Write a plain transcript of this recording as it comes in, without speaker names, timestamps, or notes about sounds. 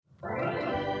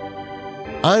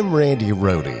I'm Randy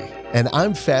Rohde, and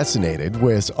I'm fascinated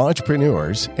with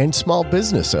entrepreneurs and small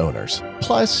business owners.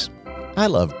 Plus, I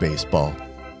love baseball.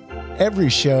 Every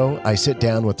show, I sit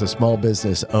down with a small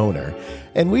business owner,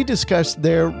 and we discuss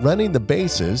their running the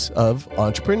bases of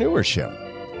entrepreneurship.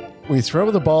 We throw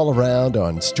the ball around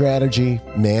on strategy,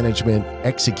 management,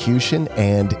 execution,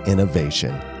 and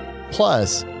innovation.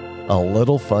 Plus, a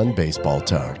little fun baseball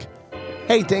talk.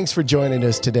 Hey, thanks for joining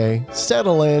us today.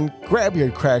 Settle in, grab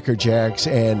your Cracker Jacks,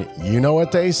 and you know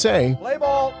what they say. Play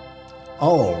ball.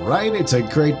 All right, it's a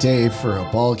great day for a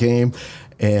ball game,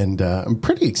 and I'm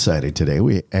pretty excited today.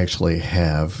 We actually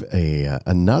have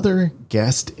another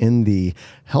guest in the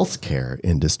healthcare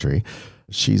industry.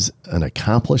 She's an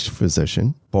accomplished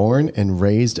physician, born and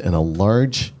raised in a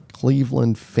large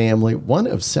Cleveland family, one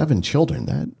of 7 children.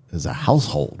 That is a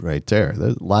household right there.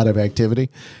 There's a lot of activity.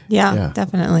 Yeah,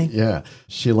 definitely. Yeah.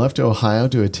 She left Ohio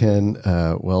to attend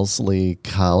Wellesley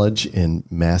College in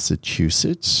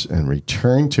Massachusetts and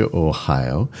returned to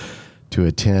Ohio to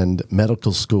attend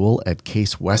medical school at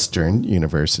Case Western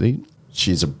University.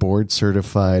 She's a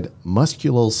board-certified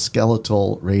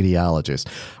musculoskeletal radiologist.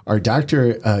 Our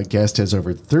doctor guest has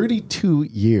over 32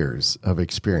 years of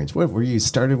experience. What, were you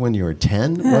started when you were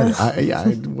 10?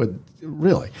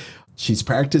 Really? She's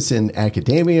practiced in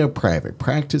academia, private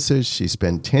practices. She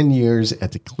spent 10 years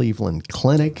at the Cleveland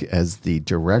Clinic as the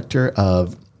director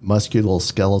of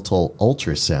musculoskeletal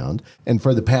ultrasound. And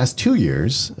for the past 2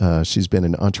 years, she's been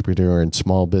an entrepreneur and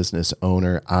small business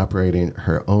owner operating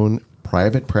her own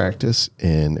private practice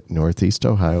in Northeast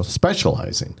Ohio,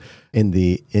 specializing in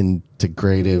the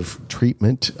integrative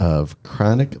treatment of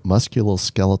chronic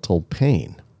musculoskeletal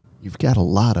pain. You've got a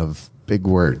lot of big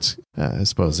words, I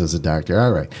suppose, as a doctor.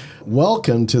 All right.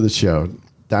 Welcome to the show,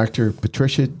 Dr.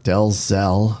 Patricia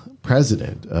Delzell,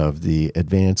 president of the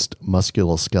Advanced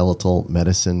Musculoskeletal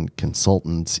Medicine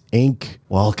Consultants, Inc.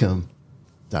 Welcome,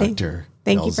 Dr.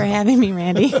 Thank you for having me,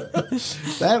 Randy.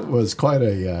 That was quite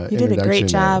a You did a great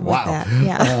job with that.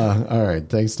 Yeah. All right.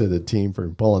 Thanks to the team for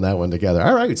pulling that one together.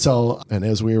 All right. So, and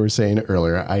as we were saying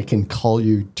earlier, I can call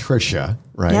you Tricia,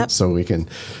 right? Yep. So we can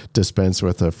dispense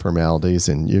with the formalities,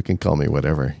 and you can call me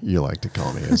whatever you like to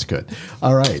call me. It's good.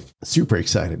 All right. Super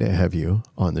excited to have you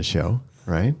on the show,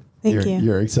 right? Thank you.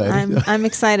 You're excited? I'm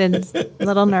excited. A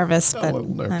little nervous, but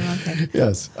I'm okay.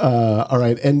 Yes. All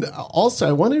right. And also,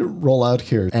 I want to roll out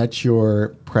here at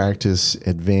your practice,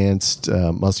 Advanced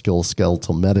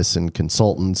Musculoskeletal Medicine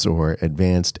Consultants, or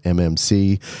Advanced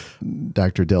MMC.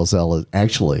 Dr. Delzell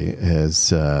actually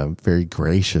has very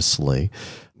graciously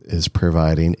is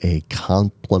providing a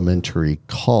complimentary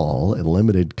call, a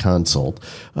limited consult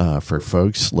for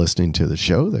folks listening to the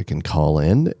show that can call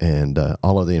in, and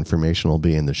all of the information will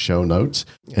be in the show notes.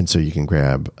 And so you can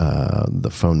grab the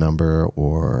phone number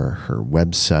or her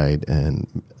website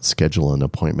and schedule an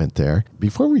appointment there.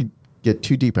 Before we get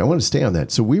too deep, I want to stay on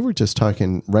that. So we were just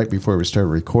talking right before we started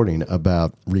recording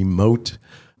about remote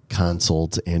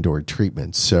consults and or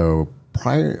treatments. So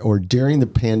prior or during the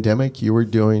pandemic, you were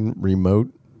doing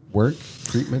remote work,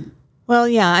 treatment? Well,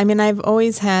 yeah. I mean, I've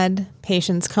always had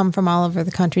patients come from all over the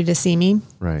country to see me.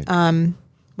 Right.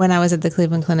 When I was at the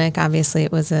Cleveland Clinic, obviously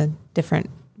it was a different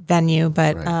venue,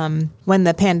 but right. When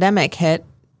the pandemic hit,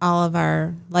 all of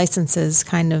our licenses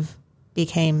kind of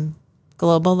became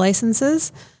global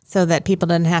licenses so that people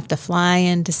didn't have to fly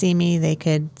in to see me. They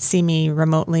could see me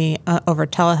remotely over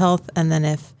telehealth, and then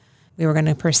if we were going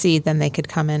to proceed, then they could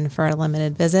come in for a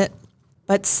limited visit.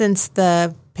 But since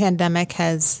the pandemic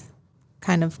has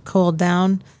kind of cooled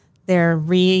down, they're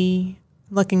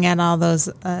looking at all those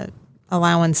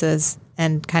allowances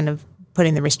and kind of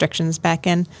putting the restrictions back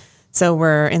in. So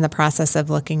we're in the process of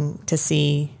looking to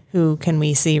see who can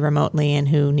we see remotely and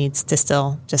who needs to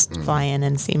still just fly in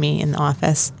and see me in the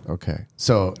office. Okay.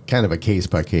 So kind of a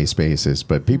case-by-case basis,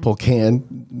 but people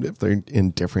can, if they're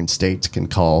in different states, can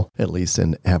call at least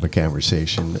and have a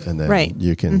conversation, and then right.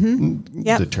 you can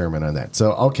determine on that.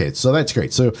 So, okay. So that's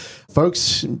great. So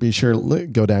folks, be sure to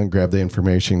go down, grab the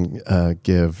information,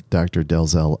 give Dr.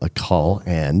 Delzell a call,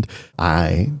 and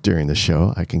during the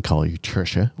show, I can call you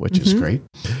Tricia, which is great.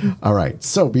 All right.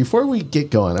 So before we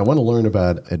get going, I want to learn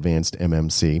about Advanced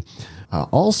MMC. I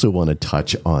also want to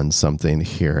touch on something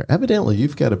here. Evidently,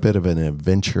 you've got a bit of an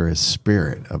adventurous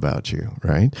spirit about you,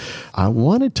 right? I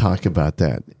want to talk about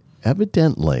that.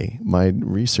 Evidently, my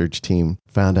research team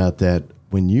found out that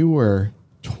when you were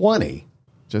 20,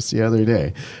 just the other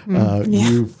day,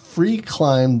 you free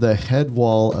climbed the head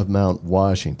wall of Mount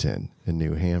Washington in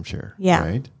New Hampshire,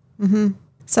 right? Mm-hmm.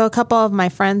 So a couple of my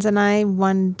friends and I,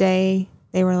 one day,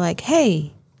 they were like,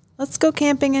 hey, let's go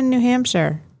camping in New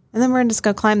Hampshire. And then we're going to just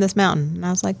go climb this mountain. And I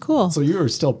was like, cool. So you were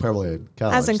still probably at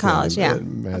college. I was in college, yeah.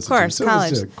 Of course, so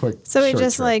college. So we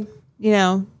just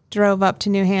trip. drove up to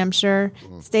New Hampshire,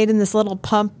 stayed in this little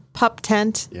pup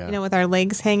tent, Yeah. with our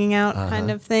legs hanging out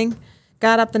kind of thing.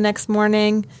 Got up the next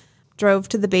morning, drove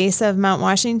to the base of Mount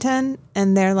Washington,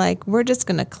 and they're like, we're just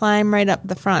going to climb right up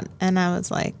the front. And I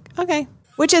was like, okay.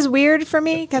 Which is weird for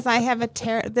me because I have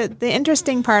the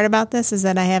interesting part about this is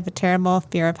that I have a terrible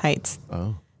fear of heights.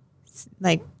 Oh.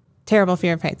 Like, terrible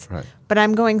fear of heights. Right. But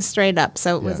I'm going straight up.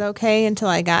 So it was okay until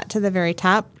I got to the very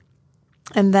top.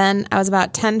 And then I was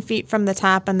about 10 feet from the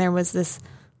top, and there was this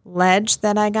ledge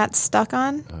that I got stuck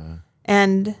on.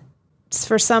 And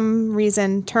for some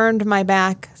reason, turned my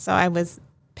back, so I was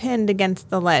pinned against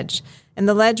the ledge. And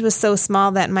the ledge was so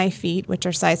small that my feet, which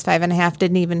are size 5.5,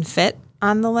 didn't even fit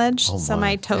on the ledge. Oh, so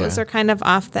my toes are kind of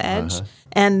off the edge.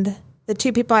 And the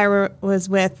two people I was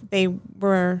with, they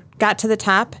got to the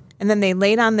top, and then they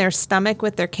laid on their stomach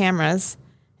with their cameras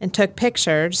and took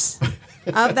pictures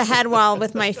of the head wall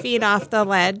with my feet off the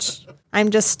ledge.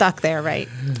 I'm just stuck there, right?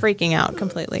 Freaking out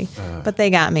completely. But they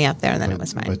got me up there, and then it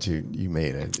was fine. But you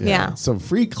made it. Yeah. So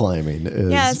free climbing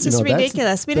is... Yeah, it's just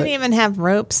ridiculous. We didn't even have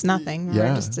ropes, nothing. We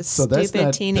were just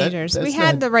stupid teenagers. We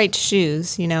had the right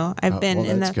shoes, I've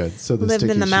been good. So lived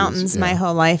in the mountains my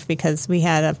whole life because we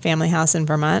had a family house in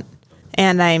Vermont.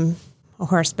 And I'm a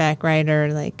horseback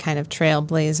rider, like kind of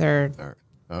trailblazer.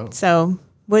 Oh. So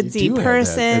woodsy you do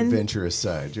person. Have that adventurous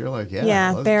side. You're like,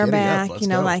 bareback,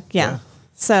 go.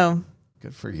 So.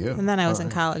 Good for you. And then I was in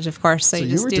college, of course, so you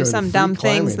you just were do doing some free dumb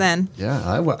climbing. things then. Yeah,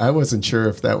 I wasn't sure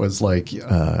if that was like,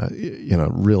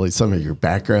 really some of your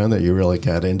background, that you really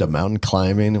got into mountain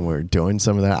climbing and were doing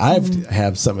some of that. I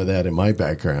have some of that in my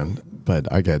background,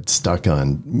 but I got stuck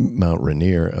on Mount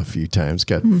Rainier a few times,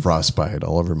 got frostbite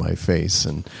all over my face.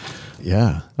 And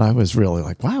yeah, I was really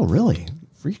like, wow, really?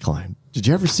 Free climb. Did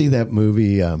you ever see that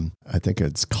movie? I think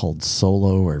it's called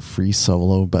Solo or Free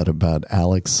Solo, but about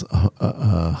Alex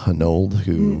Honnold,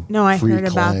 who No, I heard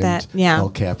about that. Yeah. El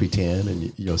Capitan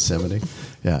in Yosemite.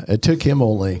 Yeah, it took him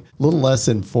only a little less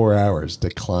than 4 hours to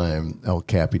climb El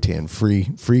Capitan. Free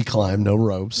climb, no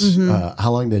ropes.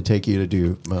 How long did it take you to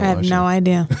do Mount I have Washington? no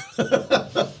idea.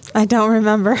 I don't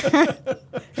remember.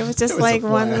 It was just like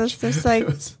one of those, just like,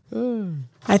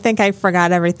 I think I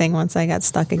forgot everything once I got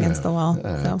stuck against the wall.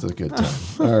 That's a good time.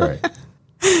 All right.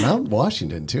 Mount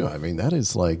Washington, too. I mean, that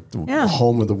is like the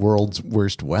home of the world's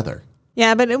worst weather.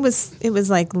 Yeah, but it was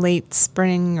like late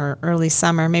spring or early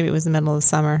summer. Maybe it was the middle of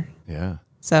summer. Yeah.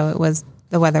 So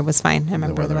the weather was fine. I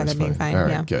remember the weather being fine. All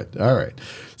right, good. All right.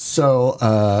 So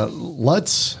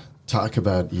let's talk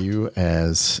about you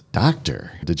as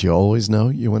doctor. Did you always know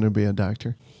you wanted to be a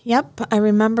doctor? Yep. I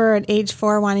remember at age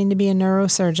 4 wanting to be a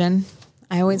neurosurgeon.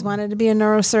 I always wanted to be a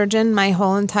neurosurgeon my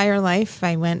whole entire life.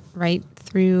 I went right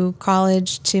through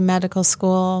college to medical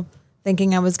school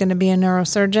thinking I was going to be a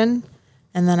neurosurgeon.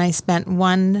 And then I spent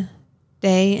one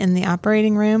day in the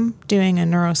operating room doing a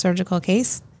neurosurgical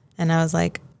case. And I was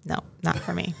like, no, not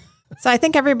for me. So I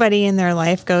think everybody in their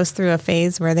life goes through a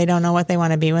phase where they don't know what they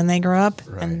want to be when they grow up.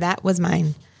 Right. And that was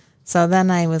mine. So then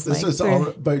I was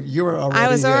but you were already I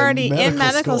was already in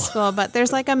medical school, but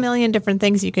there's like a million different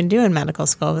things you can do in medical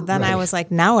school. But then I was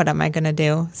like, now what am I going to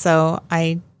do? So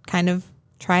I kind of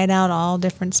tried out all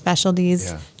different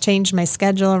specialties, changed my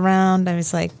schedule around. I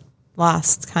was like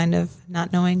lost, kind of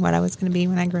not knowing what I was going to be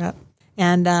when I grew up.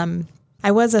 And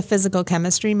I was a physical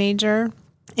chemistry major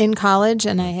in college,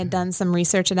 and I had done some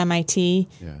research at MIT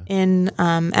in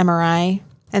MRI.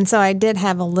 And so I did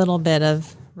have a little bit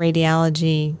of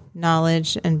radiology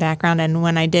knowledge and background. And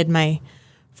when I did my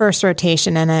first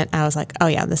rotation in it, I was like, oh,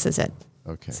 yeah, this is it.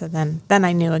 Okay. So then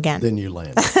I knew again. Then you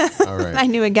landed. All right. I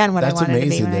knew again what I wanted to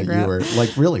be when I grew up. That's amazing that you were,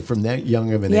 like, really, from that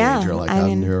young of an age, you're like,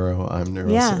 I'm neuro.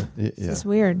 Yeah. It's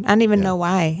weird. I don't even know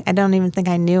why. I don't even think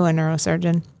I knew a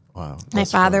neurosurgeon. Wow. My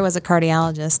father was a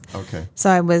cardiologist. Okay.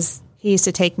 So he used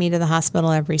to take me to the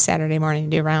hospital every Saturday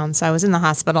morning to do rounds. So I was in the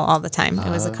hospital all the time. It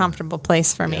was a comfortable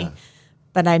place for me.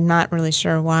 But I'm not really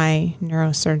sure why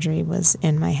neurosurgery was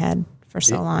in my head for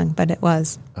so long, but it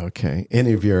was. Okay.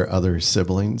 Any of your other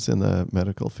siblings in the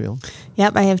medical field?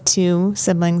 Yep. I have 2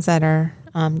 siblings that are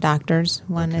doctors.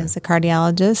 One is a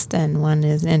cardiologist and one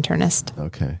is an internist.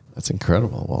 Okay. That's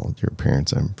incredible. Well, your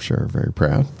parents, I'm sure, are very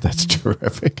proud. That's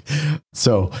terrific.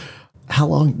 So how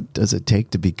long does it take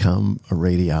to become a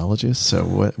radiologist? So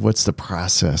what's the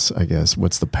process, I guess?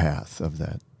 What's the path of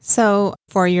that? So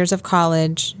 4 years of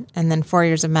college and then 4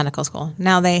 years of medical school.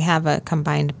 Now they have a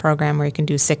combined program where you can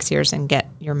do 6 years and get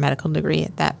your medical degree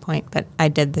at that point. But I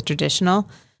did the traditional.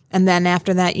 And then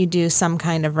after that, you do some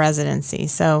kind of residency.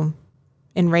 So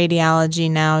in radiology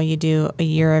now you do a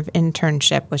year of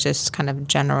internship, which is kind of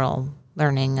general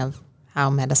learning of how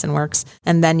medicine works.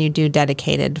 And then you do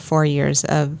dedicated 4 years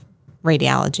of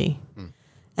radiology.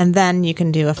 And then you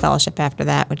can do a fellowship after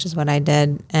that, which is what I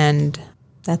did. And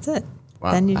that's it.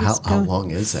 Wow. Then you just how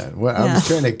long is that? Well, I was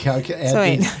trying to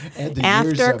calculate. Add the after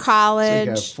years up.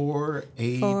 college. So you got 4,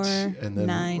 8, 4, and then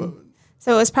 9.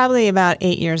 So it was probably about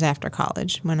 8 years after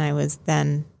college when I was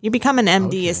then. You become an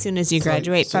MD as soon as you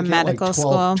graduate from medical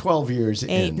school. 12 years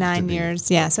 8, 9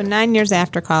 years. Yeah. So 9 years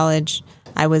after college,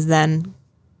 I was then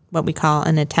what we call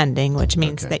an attending, which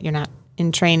means that you're not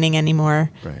in training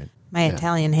anymore. Right. My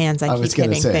Italian hands, I keep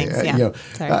hitting things. Yeah.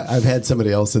 I've had somebody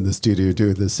else in the studio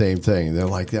do the same thing. They're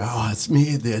like, "Oh, it's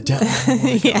me, the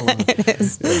Italian." Like, it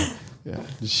is. Yeah,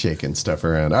 just shaking stuff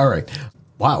around. All right.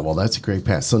 Wow. Well, that's a great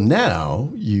pass. So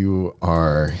now you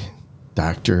are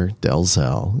Dr.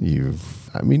 Delzell. You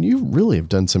really have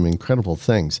done some incredible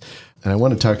things. And I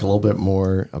want to talk a little bit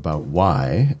more about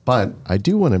why, but I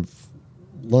do want to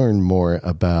learn more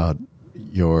about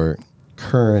your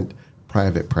current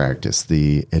private practice,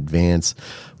 the Advanced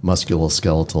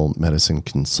Musculoskeletal Medicine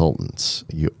Consultants.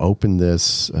 You opened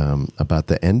this about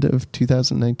the end of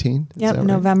 2019? Yep, right?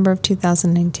 November of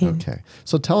 2019. Okay.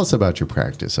 So tell us about your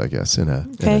practice, I guess, in a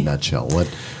nutshell.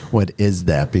 What is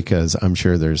that? Because I'm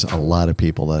sure there's a lot of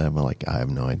people that I'm like, I have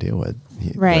no idea what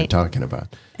they're talking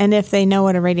about. And if they know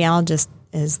what a radiologist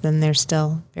is, then they're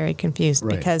still very confused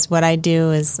because what I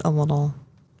do is a little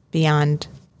beyond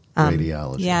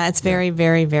radiology. Yeah, it's very,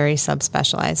 very, very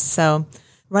subspecialized. So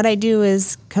what I do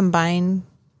is combine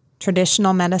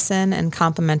traditional medicine and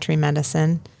complementary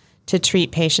medicine to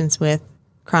treat patients with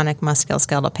chronic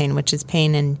musculoskeletal pain, which is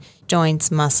pain in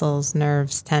joints, muscles,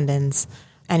 nerves, tendons,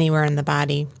 anywhere in the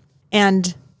body.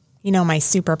 And, my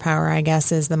superpower, I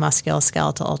guess, is the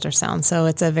musculoskeletal ultrasound. So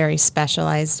it's a very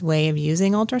specialized way of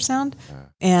using ultrasound.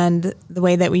 And the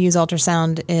way that we use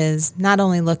ultrasound is not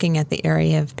only looking at the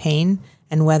area of pain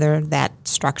and whether that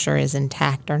structure is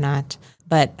intact or not,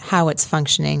 but how it's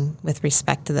functioning with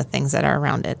respect to the things that are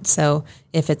around it. So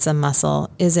if it's a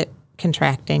muscle, is it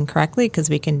contracting correctly? Because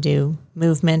we can do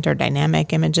movement or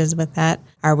dynamic images with that.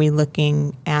 Are we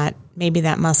looking at maybe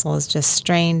that muscle is just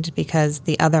strained because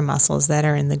the other muscles that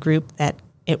are in the group that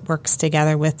it works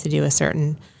together with to do a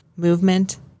certain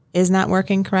movement is not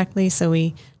working correctly? So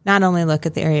we not only look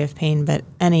at the area of pain, but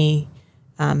any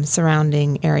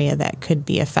surrounding area that could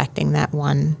be affecting that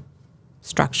one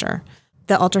structure.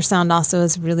 The ultrasound also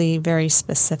is really very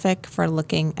specific for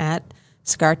looking at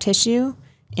scar tissue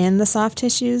in the soft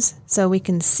tissues. So we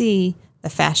can see the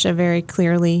fascia very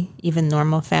clearly. Even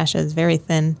normal fascia is very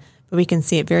thin, but we can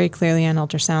see it very clearly on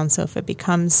ultrasound. So if it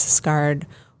becomes scarred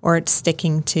or it's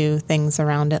sticking to things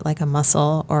around it like a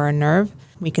muscle or a nerve,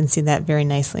 we can see that very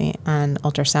nicely on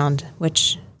ultrasound,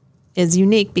 which is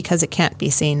unique because it can't be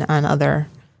seen on other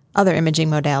imaging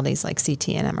modalities like CT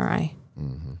and MRI.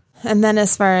 Mm-hmm. And then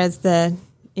as far as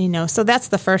so that's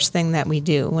the first thing that we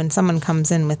do. When someone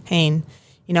comes in with pain,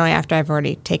 after I've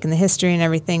already taken the history and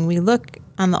everything, we look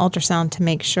on the ultrasound to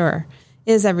make sure,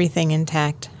 is everything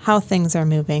intact, how things are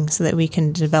moving, so that we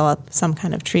can develop some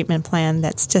kind of treatment plan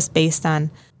that's just based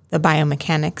on the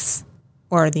biomechanics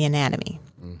or the anatomy.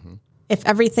 Mm-hmm. If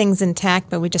everything's intact,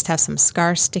 but we just have some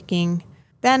scar sticking,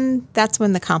 then that's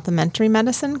when the complementary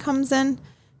medicine comes in,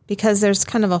 because there's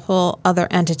kind of a whole other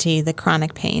entity, the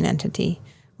chronic pain entity,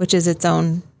 which is its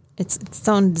own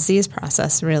disease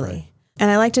process, really. Right. And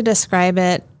I like to describe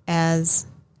it as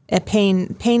a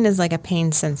pain. Pain is like a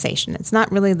pain sensation. It's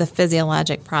not really the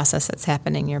physiologic process that's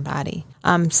happening in your body.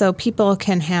 So people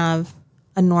can have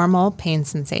a normal pain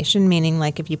sensation, meaning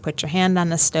like if you put your hand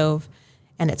on a stove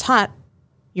and it's hot,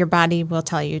 your body will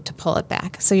tell you to pull it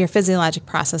back. So your physiologic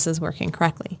process is working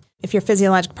correctly. If your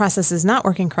physiologic process is not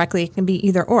working correctly, it can be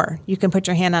either or. You can put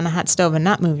your hand on a hot stove and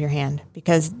not move your hand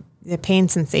because the pain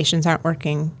sensations aren't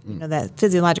working. That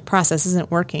physiologic process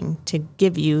isn't working to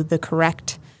give you the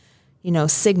correct,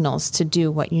 signals to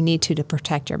do what you need to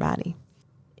protect your body.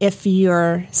 If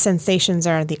your sensations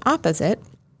are the opposite,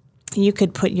 you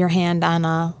could put your hand on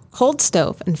a cold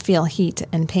stove and feel heat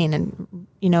and pain, and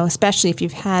especially if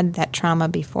you've had that trauma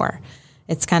before.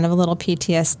 It's kind of a little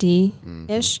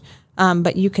PTSD-ish,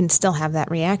 but you can still have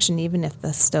that reaction even if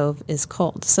the stove is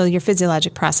cold. So your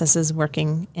physiologic process is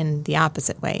working in the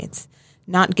opposite way. It's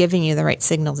not giving you the right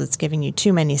signals. It's giving you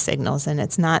too many signals, and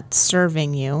it's not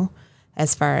serving you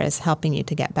as far as helping you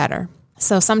to get better.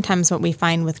 So sometimes what we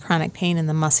find with chronic pain in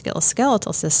the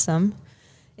musculoskeletal system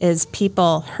is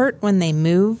people hurt when they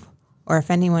move or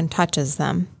if anyone touches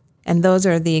them. And those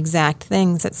are the exact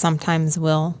things that sometimes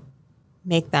will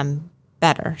make them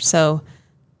better. So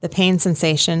the pain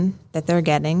sensation that they're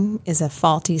getting is a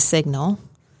faulty signal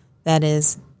that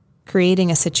is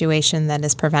creating a situation that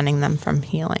is preventing them from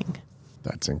healing.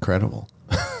 That's incredible.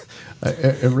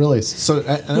 It really is. So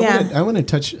I want to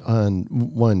touch on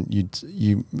one.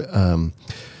 You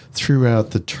threw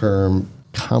out the term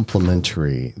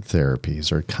complementary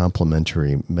therapies or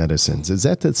complementary medicines. Is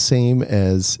that the same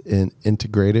as in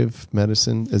integrative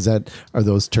medicine? Are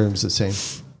those terms the same?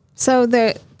 So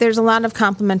there's a lot of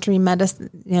complementary medicine,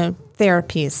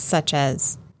 therapies such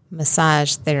as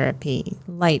massage therapy,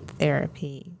 light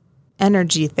therapy,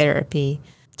 energy therapy,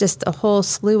 just a whole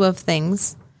slew of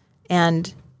things.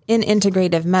 And in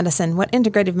integrative medicine, what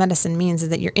integrative medicine means is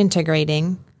that you're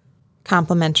integrating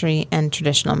complementary and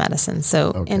traditional medicine.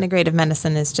 So integrative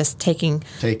medicine is just taking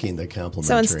the complementary.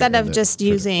 So instead of just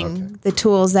using the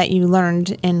tools that you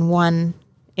learned in one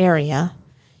area,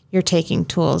 you're taking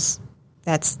tools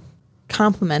that's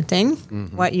complementing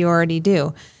what you already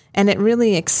do. And it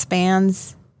really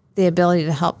expands the ability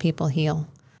to help people heal,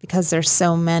 because there's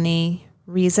so many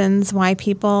reasons why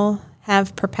people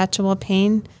have perpetual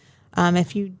pain.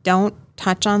 If you don't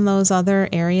touch on those other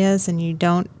areas and you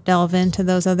don't delve into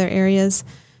those other areas,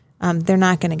 they're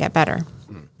not going to get better.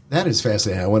 That is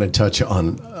fascinating. I want to touch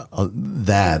on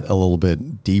that a little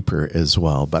bit deeper as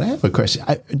well. But I have a question.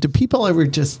 Do people ever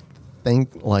just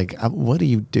think like, what do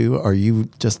you do? Are you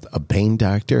just a pain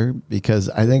doctor? Because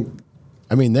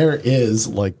there is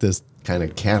like this kind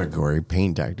of category,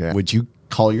 pain doctor. Would you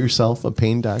call yourself a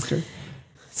pain doctor?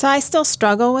 So I still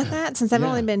struggle with that since I've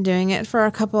only been doing it for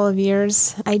a couple of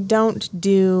years. I don't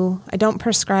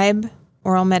prescribe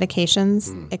oral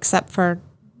medications except for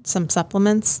some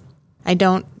supplements. I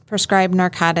don't prescribe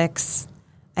narcotics.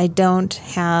 I don't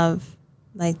have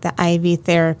like the IV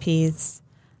therapies.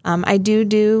 I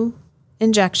do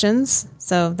injections.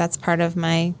 So that's part of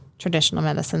my traditional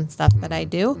medicine stuff that I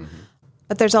do.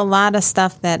 But there's a lot of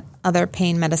stuff that other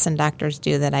pain medicine doctors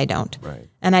do that I don't. Right.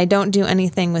 And I don't do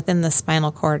anything within the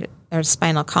spinal cord or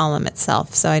spinal column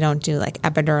itself. So I don't do like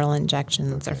epidural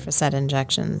injections or facet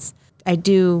injections. I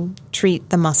do treat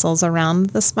the muscles around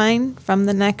the spine from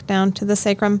the neck down to the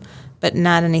sacrum, but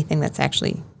not anything that's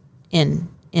actually in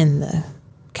the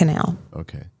canal.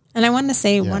 Okay. And I want to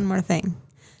say one more thing,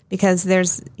 because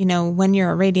there's, when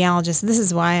you're a radiologist, this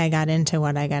is why I got into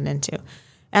what I got into.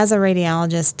 As a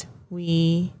radiologist,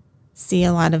 we see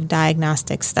a lot of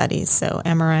diagnostic studies, so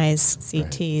MRIs,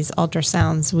 CTs,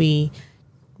 ultrasounds. We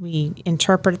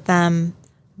interpret them.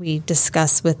 We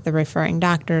discuss with the referring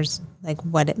doctors like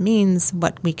what it means,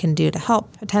 what we can do to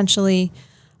help potentially.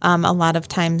 A lot of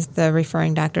times the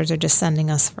referring doctors are just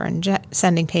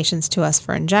sending patients to us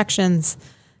for injections,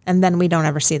 and then we don't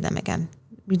ever see them again.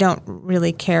 We don't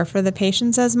really care for the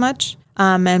patients as much.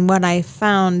 And what I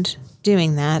found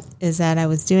doing that is that I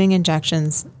was doing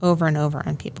injections over and over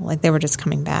on people. Like they were just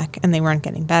coming back and they weren't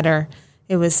getting better.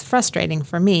 It was frustrating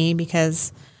for me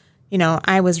because,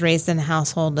 I was raised in a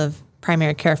household of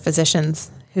primary care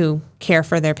physicians who care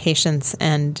for their patients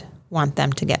and want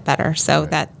them to get better. So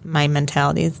that my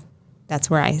mentality is, that's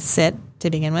where I sit to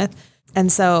begin with.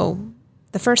 And so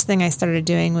the first thing I started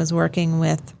doing was working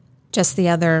with just the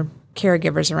other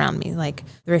caregivers around me, like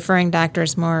the referring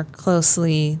doctors more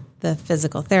closely, the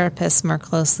physical therapists more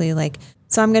closely. Like,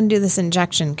 so I'm going to do this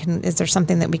injection. Is there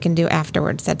something that we can do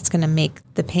afterwards that's going to make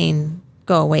the pain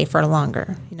go away for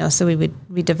longer? So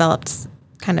we developed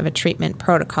kind of a treatment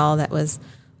protocol that was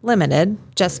limited,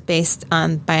 just based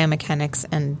on biomechanics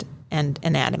and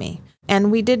anatomy.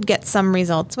 And we did get some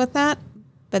results with that,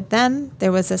 but then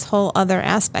there was this whole other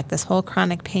aspect, this whole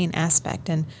chronic pain aspect,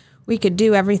 and we could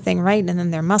do everything right, and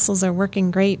then their muscles are working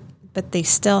great, but they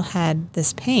still had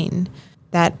this pain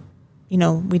that,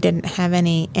 we didn't have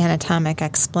any anatomic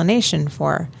explanation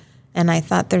for. And I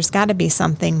thought there's got to be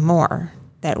something more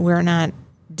that we're not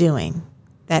doing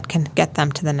that can get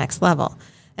them to the next level.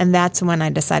 And that's when I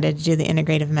decided to do the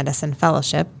Integrative Medicine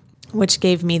Fellowship, which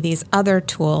gave me these other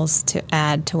tools to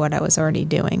add to what I was already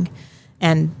doing.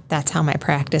 And that's how my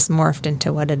practice morphed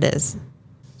into what it is.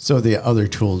 So the other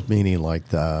tools, meaning like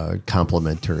the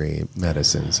complementary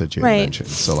medicines that you mentioned,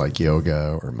 so like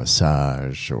yoga or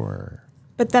massage or...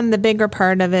 But then the bigger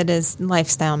part of it is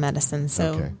lifestyle medicine.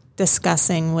 So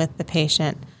discussing with the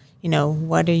patient,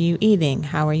 what are you eating?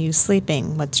 How are you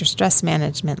sleeping? What's your stress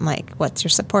management like? What's your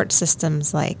support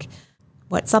systems like?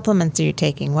 What supplements are you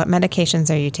taking? What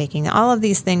medications are you taking? All of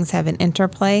these things have an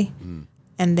interplay,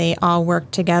 and they all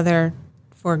work together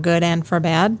for good and for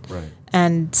bad. Right.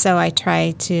 And so I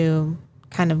try to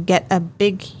kind of get a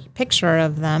big picture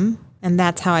of them, and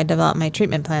that's how I develop my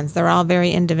treatment plans. They're all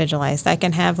very individualized. I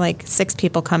can have like 6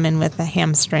 people come in with a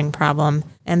hamstring problem,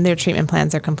 and their treatment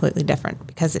plans are completely different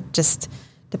because it just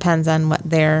depends on what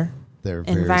their They're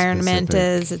very environment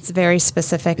specific, is. It's very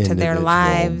specific to their individual,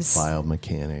 lives.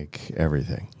 biomechanic,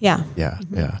 everything. Yeah. Yeah,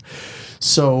 yeah.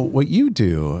 So what you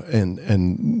do,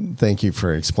 and thank you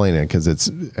for explaining it, because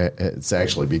it's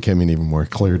actually becoming even more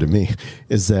clear to me,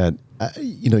 is that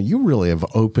you really have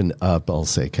opened up, I'll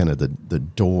say, kind of the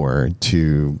door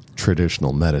to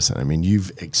traditional medicine. I mean,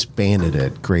 you've expanded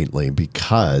it greatly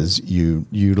because you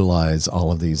utilize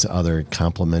all of these other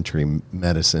complementary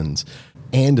medicines.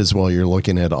 And as well, you're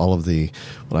looking at all of the,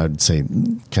 what I would say,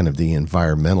 kind of the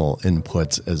environmental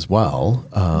inputs as well,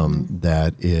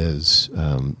 that is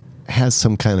has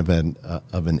some kind of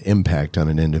an impact on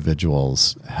an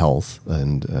individual's health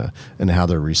and how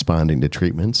they're responding to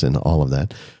treatments and all of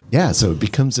that. Yeah, so it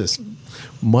becomes this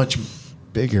much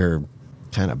bigger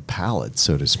kind of palette,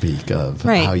 so to speak, of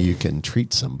how you can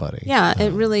treat somebody. Yeah,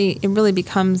 it really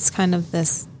becomes kind of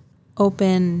this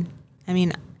open. I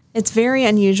mean, it's very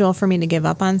unusual for me to give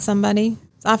up on somebody.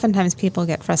 Oftentimes people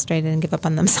get frustrated and give up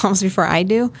on themselves before I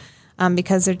do,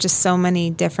 because there's just so many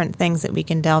different things that we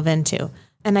can delve into.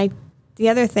 And the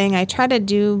other thing, I try to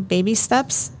do baby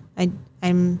steps.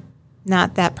 I'm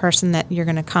not that person that you're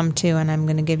going to come to and I'm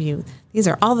going to give you, these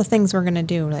are all the things we're going to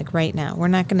do like right now. We're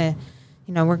not going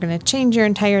to, we're going to change your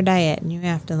entire diet and you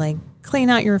have to like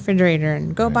clean out your refrigerator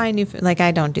and go buy new food. Like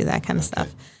I don't do that kind of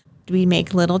stuff. We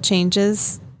make little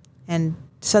changes and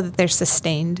so that they're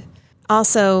sustained.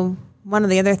 Also, one of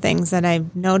the other things that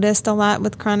I've noticed a lot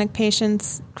with chronic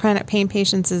pain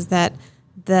patients is that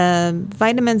the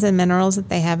vitamins and minerals that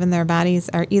they have in their bodies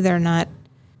are either not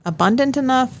abundant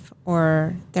enough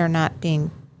or they're not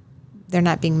being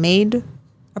made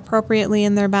appropriately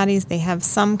in their bodies. They have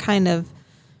some kind of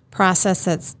process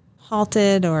that's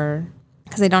halted or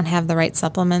because they don't have the right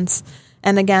supplements.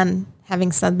 And again,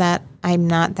 having said that, I'm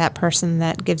not that person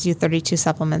that gives you 32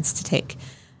 supplements to take.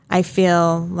 I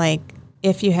feel like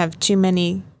if you have too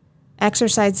many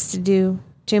exercises to do,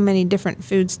 too many different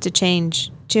foods to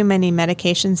change, too many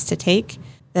medications to take,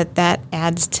 that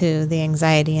adds to the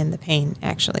anxiety and the pain,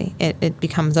 actually. It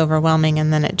becomes overwhelming,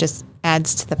 and then it just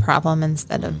adds to the problem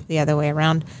instead of the other way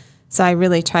around. So I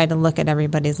really try to look at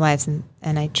everybody's lives, and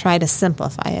I try to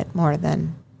simplify it more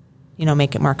than,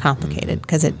 make it more complicated,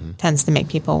 because it tends to make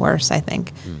people worse, I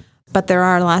think. But there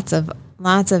are lots of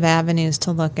avenues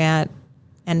to look at,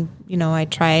 and, I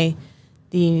try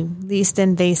the least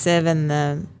invasive and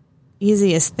the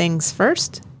easiest things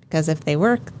first, because if they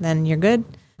work, then you're good.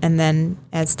 And then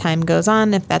as time goes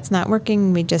on, if that's not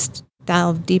working, we just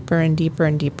delve deeper and deeper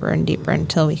and deeper and deeper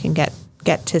until we can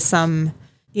get to some,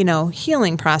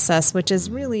 healing process, which is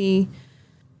really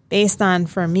based on,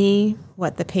 for me,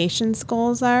 what the patient's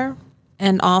goals are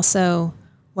and also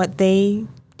what they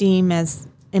deem as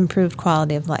improved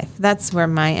quality of life. That's where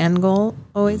my end goal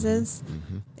always is.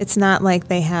 It's not like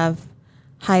they have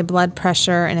high blood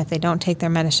pressure and if they don't take their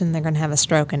medicine, they're going to have a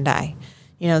stroke and die.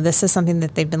 This is something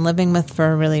that they've been living with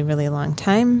for a really, really long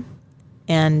time.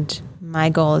 And my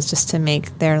goal is just to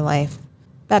make their life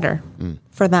better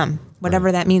for them,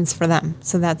 whatever that means for them.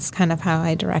 So that's kind of how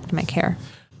I direct my care.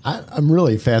 I'm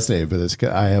really fascinated by this.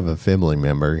 I have a family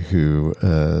member who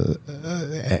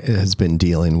has been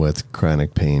dealing with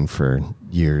chronic pain for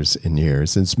years and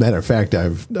years. As a matter of fact, I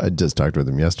just talked with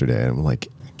him yesterday. And I'm like,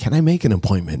 can I make an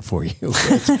appointment for you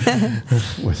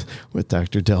with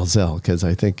Dr. Dalzell? Because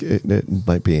I think it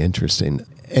might be interesting.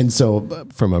 And so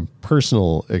from a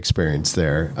personal experience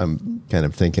there, I'm kind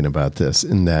of thinking about this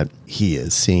in that he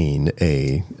is seeing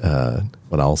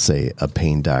what I'll say, a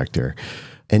pain doctor.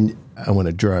 And I want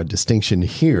to draw a distinction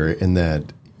here in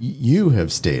that you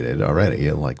have stated already,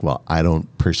 like, well, I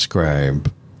don't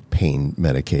prescribe pain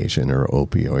medication or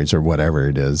opioids or whatever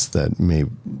it is that may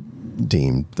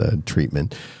deem the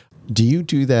treatment. Do you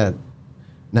do that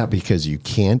not because you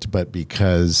can't, but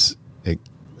because it,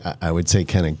 I would say,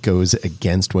 kind of goes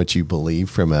against what you believe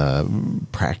from a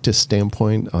practice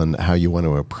standpoint on how you want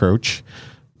to approach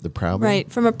the problem?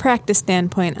 Right. From a practice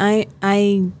standpoint,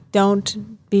 I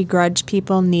don't begrudge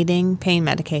people needing pain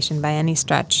medication by any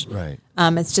stretch. Right.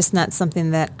 It's just not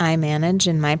something that I manage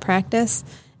in my practice.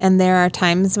 And there are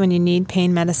times when you need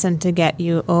pain medicine to get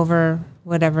you over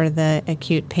whatever the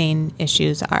acute pain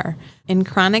issues are. In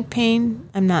chronic pain,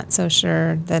 I'm not so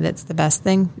sure that it's the best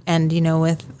thing. And,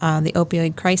 with the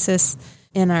opioid crisis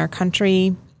in our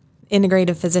country,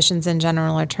 integrative physicians in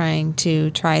general are trying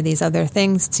to try these other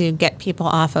things to get people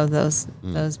off of those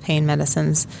pain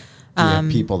medicines. You have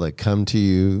people that come to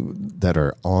you that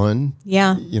are on,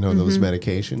 those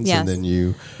medications, yes. And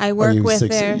then I work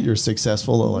you're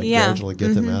successful to gradually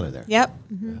get them out of there. Yep.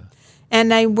 Mm-hmm. Yeah.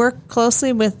 And I work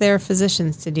closely with their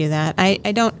physicians to do that. I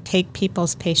don't take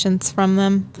people's patients from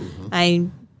them. I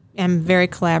am very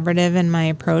collaborative in my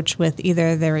approach with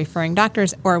either the referring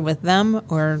doctors or with them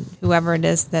or whoever it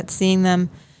is that's seeing them,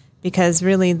 because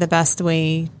really the best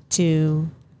way to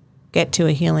get to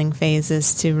a healing phase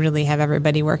is to really have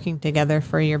everybody working together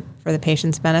for the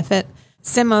patient's benefit.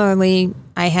 Similarly,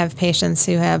 I have patients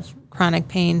who have chronic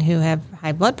pain who have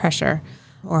high blood pressure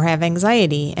or have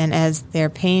anxiety, and as their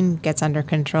pain gets under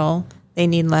control, they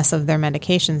need less of their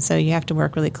medication. So you have to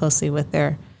work really closely with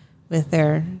their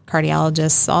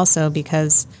cardiologists also,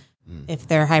 because if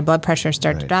their high blood pressure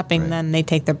starts dropping, then they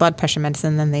take their blood pressure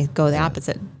medicine, then they go the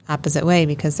opposite way,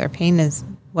 because their pain is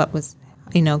what was,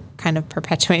 kind of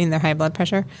perpetuating their high blood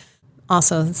pressure.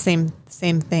 Also, same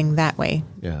thing that way.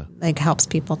 Yeah. Like helps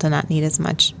people to not need as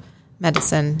much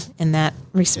medicine in that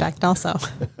respect also.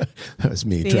 That was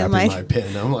me dropping my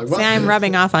pen. I'm like, what? See, I'm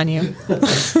rubbing off on you.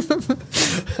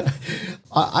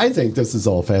 I think this is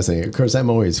all fascinating. Of course, I'm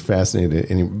always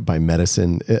fascinated by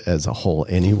medicine as a whole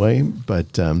anyway,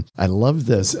 but I love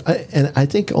this. And I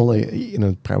think only,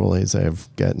 probably as I've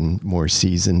gotten more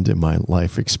seasoned in my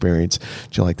life experience,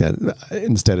 do you like that?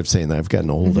 Instead of saying that I've gotten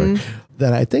older,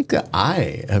 that I think that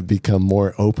I have become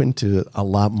more open to a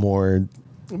lot more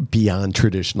beyond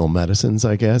traditional medicines,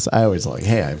 I guess. I always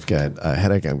hey, I've got a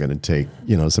headache, I'm going to take,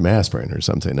 some aspirin or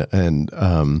something. And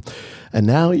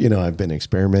now, I've been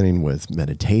experimenting with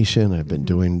meditation. I've been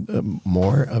doing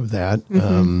more of that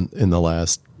in the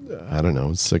last,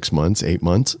 6 months, 8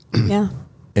 months. Yeah.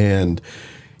 And,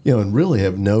 and really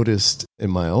have noticed in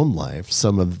my own life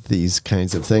some of these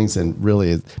kinds of things. And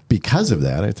really, because of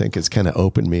that, I think it's kind of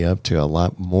opened me up to a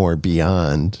lot more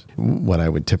beyond what I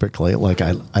would typically,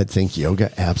 I think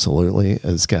yoga absolutely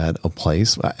has got a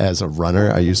place. As a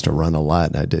runner, I used to run a lot,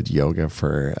 and I did yoga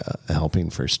for helping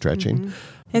for stretching.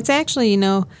 It's actually,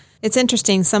 it's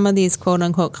interesting. Some of these quote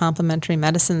unquote complementary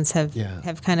medicines have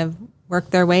kind of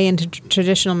worked their way into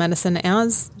traditional medicine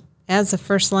as a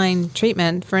first line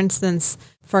treatment. For instance,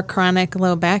 for chronic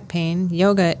low back pain,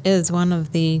 yoga is one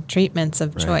of the treatments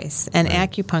of choice, and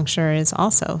acupuncture is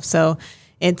also. So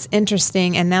it's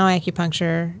interesting, and now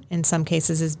acupuncture in some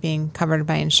cases is being covered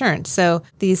by insurance. So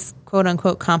these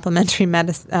quote-unquote complementary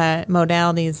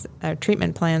modalities,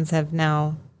 treatment plans have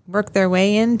now worked their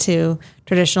way into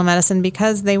traditional medicine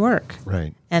because they work.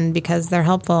 Right. And because they're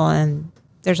helpful, and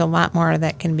there's a lot more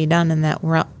that can be done in that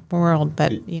world,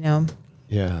 but,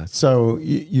 Yeah. So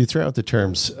you throw out the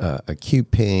terms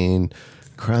acute pain,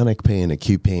 chronic pain,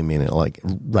 acute pain, meaning like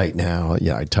right now,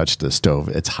 I touched the stove,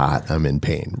 it's hot, I'm in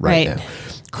pain right now.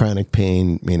 Chronic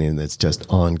pain, meaning it's just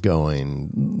ongoing,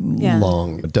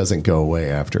 long, it doesn't go away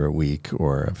after a week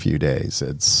or a few days.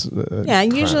 It's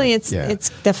usually it's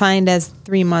defined as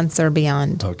 3 months or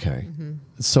beyond. Okay.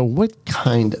 So what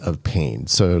kind of pain?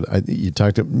 So you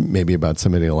talked maybe about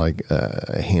somebody like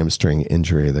a hamstring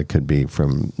injury that could be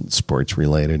from sports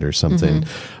related or something,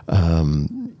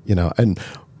 and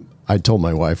I told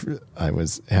my wife I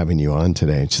was having you on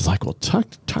today, and she's like, well, talk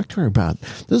to her about,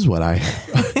 this is what I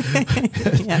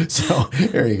have. So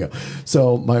here you go.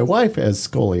 So my wife has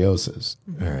scoliosis,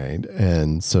 all right?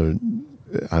 And so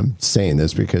I'm saying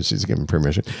this because she's given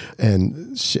permission.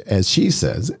 And as she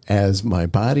says, as my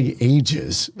body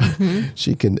ages,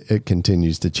 it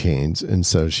continues to change. And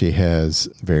so she has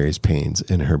various pains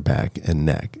in her back and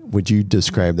neck. Would you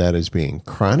describe that as being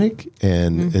chronic?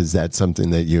 And is that something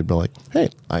that you'd be like,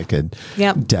 hey, I could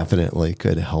definitely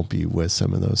could help you with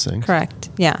some of those things? Correct.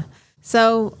 Yeah.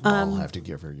 So I'll have to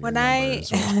give her your number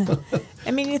as well.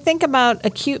 you think about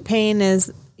acute pain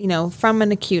is, from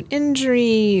an acute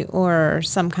injury or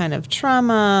some kind of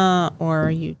trauma,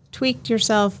 or you tweaked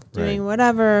yourself doing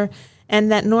whatever,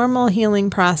 and that normal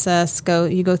healing process,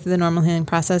 you go through the normal healing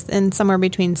process, and somewhere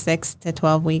between 6 to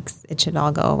 12 weeks, it should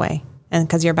all go away. And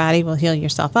because your body will heal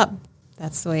yourself up.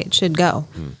 That's the way it should go.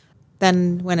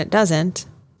 Then when it doesn't,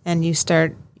 and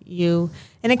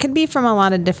and it could be from a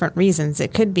lot of different reasons.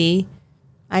 It could be,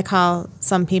 I call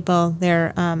some people,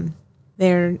 they're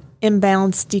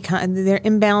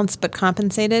imbalanced but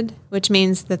compensated, which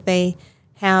means that they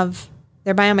have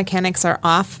their biomechanics are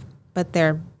off, but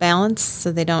they're balanced,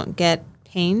 so they don't get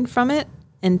pain from it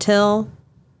until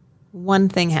one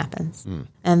thing happens,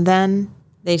 and then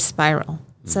they spiral.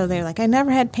 So they're like, I never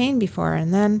had pain before,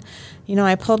 and then,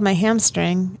 I pulled my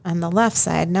hamstring on the left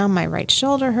side. Now my right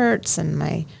shoulder hurts, and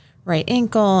my right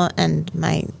ankle, and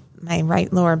my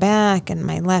right lower back, and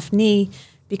my left knee,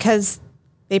 because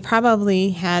they probably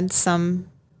had some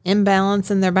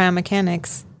imbalance in their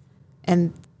biomechanics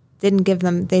and they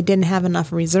didn't have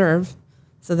enough reserve,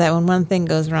 so that when one thing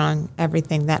goes wrong,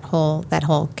 everything, that whole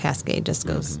cascade just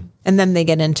goes. And then they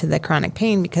get into the chronic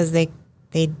pain because they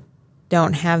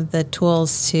don't have the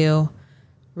tools to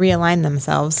realign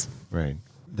themselves. Right.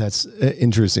 That's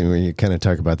interesting when you kind of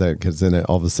talk about that, because then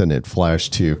all of a sudden it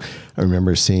flashed to, I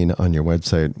remember seeing on your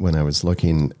website when I was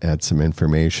looking at some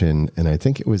information, and I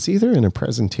think it was either in a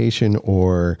presentation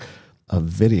or a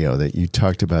video that you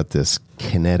talked about this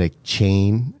kinetic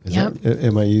chain.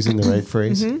 Am I using the right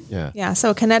phrase? Mm-hmm. Yeah. So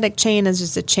a kinetic chain is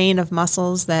just a chain of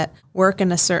muscles that work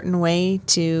in a certain way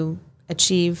to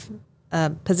achieve a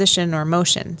position or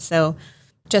motion. So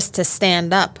just to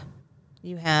stand up,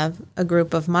 you have a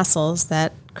group of muscles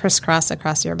that crisscross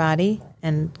across your body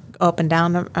and up and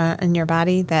down in your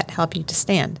body that help you to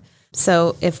stand.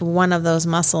 So if one of those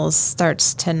muscles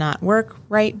starts to not work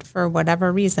right for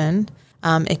whatever reason,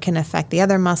 it can affect the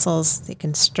other muscles, it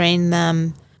can strain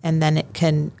them, and then it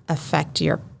can affect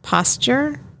your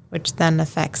posture, which then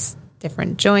affects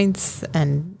different joints,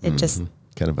 and it just...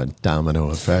 kind of a domino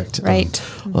effect right.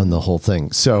 on the whole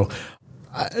thing. So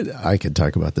I could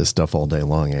talk about this stuff all day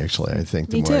long, actually. I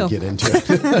think the more I get into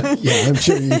it. Yeah, I'm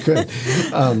sure you could.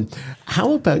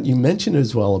 How about, you mentioned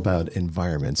as well about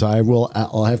environment. So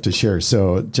I'll have to share.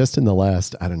 So just in the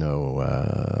last,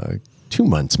 2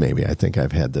 months maybe, I think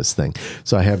I've had this thing.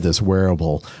 So I have this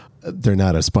wearable. They're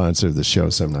not a sponsor of the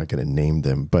show, so I'm not going to name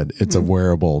them, but it's a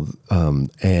wearable,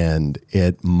 and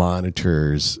it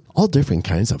monitors all different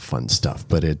kinds of fun stuff,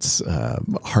 but it's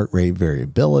heart rate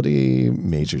variability,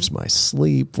 measures my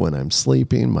sleep when I'm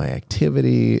sleeping, my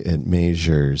activity. It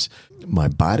measures my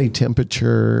body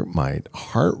temperature, my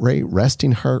heart rate,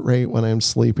 resting heart rate when I'm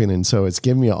sleeping. And so it's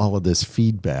giving me all of this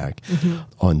feedback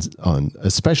on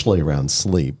especially around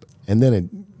sleep. And then it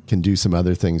can do some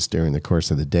other things during the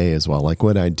course of the day as well. Like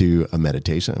when I do a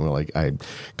meditation, I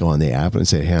go on the app and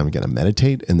say, hey, I'm going to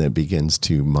meditate. And then it begins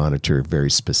to monitor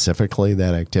very specifically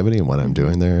that activity and what I'm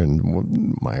doing there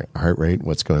and my heart rate,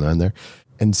 what's going on there.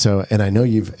 And so, and I know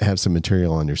you have some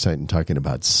material on your site and talking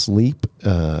about sleep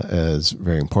as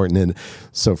very important. And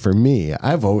so for me,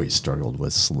 I've always struggled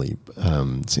with sleep.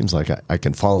 It seems like I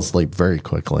can fall asleep very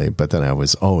quickly, but then I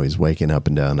was always waking up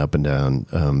and down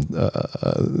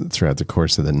throughout the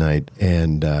course of the night.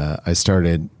 And I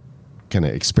started kind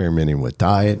of experimenting with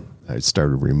diet. I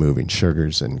started removing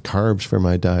sugars and carbs from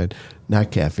my diet,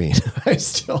 not caffeine. I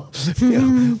still,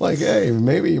 like, hey,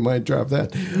 maybe you might drop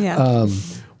that. Yeah.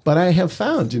 But I have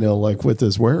found, like with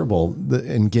this wearable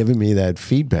and giving me that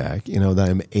feedback, that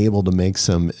I'm able to make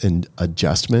some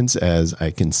adjustments as I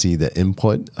can see the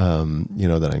input,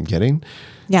 that I'm getting.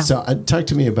 Yeah. So talk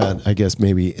to me about, I guess,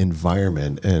 maybe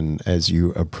environment and as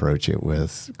you approach it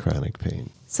with chronic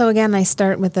pain. So again, I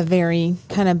start with a very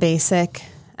kind of basic.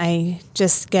 I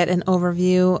just get an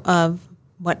overview of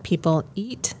what people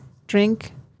eat,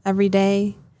 drink every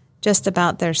day, just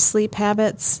about their sleep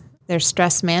habits, their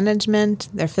stress management,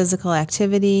 their physical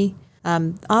activity.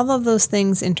 All of those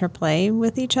things interplay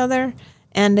with each other.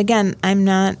 And again, I'm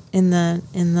not in the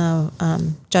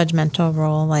judgmental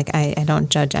role. Like I don't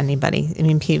judge anybody. I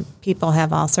mean, people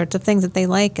have all sorts of things that they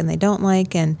like and they don't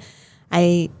like. And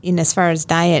as far as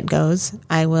diet goes,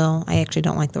 I actually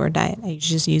don't like the word diet. I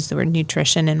just use the word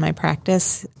nutrition in my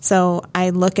practice. So I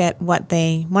look at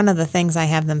one of the things I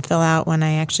have them fill out when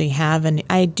I actually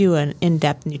I do an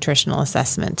in-depth nutritional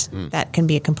assessment. That can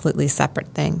be a completely separate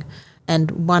thing.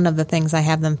 And one of the things I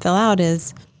have them fill out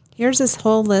is, here's this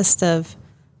whole list of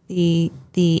the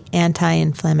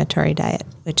anti-inflammatory diet,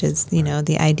 which is,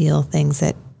 the ideal things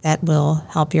that will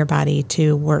help your body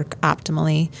to work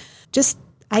optimally.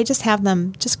 I just have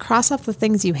them just cross off the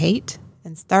things you hate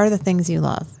and start the things you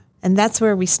love. And that's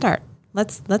where we start.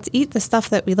 Let's eat the stuff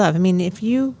that we love. I mean, if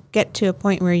you get to a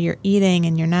point where you're eating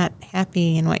and you're not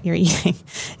happy in what you're eating,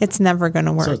 it's never going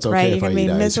to work, so it's okay right? You're going to be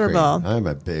miserable. Cream. I'm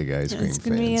a big ice cream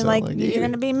fan. You're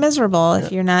going to be miserable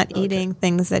if you're not eating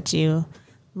things that you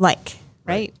like,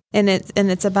 right? And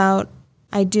it's about,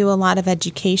 I do a lot of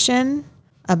education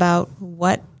about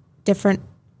what different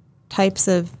types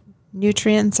of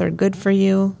nutrients are good for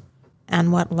you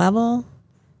and what level,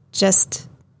 just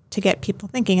to get people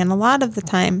thinking. And a lot of the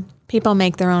time, people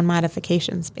make their own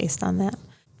modifications based on that.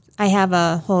 I have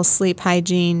a whole sleep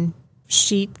hygiene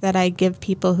sheet that I give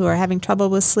people who are having trouble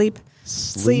with sleep.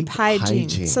 Sleep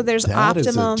hygiene. So there's that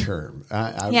optimal. Is a term.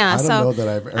 I don't know that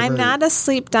I've ever. I'm not a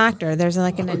sleep doctor. There's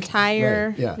there's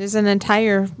an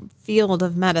entire field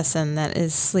of medicine that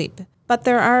is sleep. But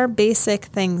there are basic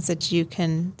things that you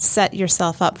can set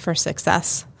yourself up for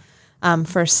success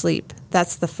for sleep.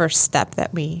 That's the first step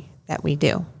that we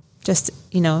do. Just,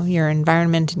 your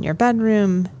environment in your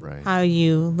bedroom, how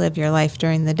you live your life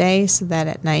during the day so that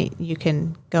at night you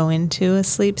can go into a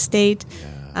sleep state.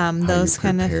 Those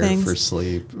kind of things. For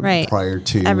sleep prior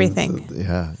to everything.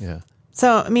 Yeah.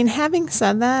 So, having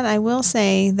said that, I will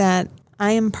say that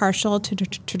I am partial to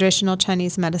traditional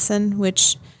Chinese medicine,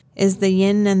 which is the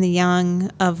yin and the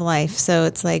yang of life. So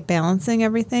it's like balancing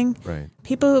everything. Right.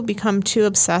 People who become too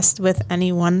obsessed with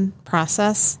any one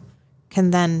process can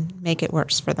then make it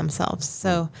worse for themselves.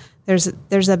 So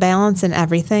there's a balance in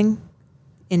everything,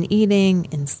 in eating,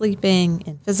 in sleeping,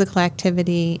 in physical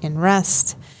activity, in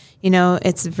rest.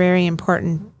 It's very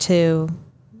important to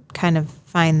kind of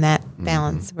find that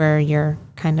balance where you're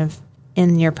kind of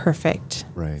in your perfect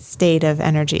state of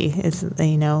energy is,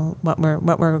 what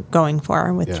we're going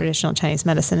for with traditional Chinese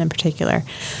medicine in particular.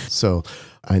 So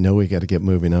I know we got to get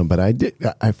moving on, but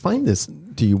I find this,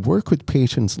 do you work with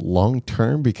patients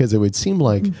long-term? Because it would seem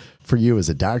like for you as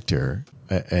a doctor,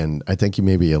 and I think you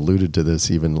maybe alluded to this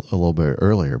even a little bit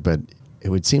earlier, but it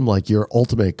would seem like your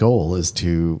ultimate goal is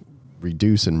to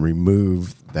reduce and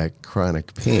remove that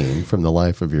chronic pain from the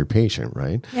life of your patient,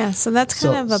 right? Yeah, so that's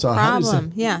kind of a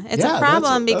problem. It's a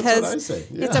problem because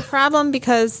it's a problem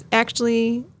because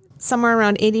actually somewhere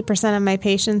around 80% of my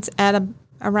patients at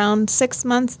around 6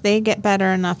 months, they get better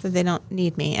enough that they don't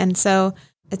need me. And so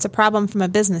it's a problem from a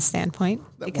business standpoint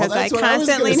because I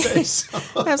constantly,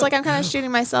 I was like, I'm kind of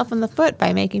shooting myself in the foot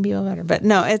by making people better. But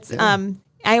no, it's,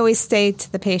 I always say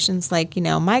to the patients, like,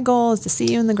 my goal is to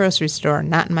see you in the grocery store,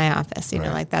 not in my office.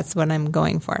 Like that's what I'm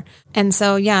going for. And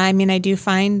so, I do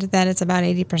find that it's about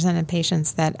 80% of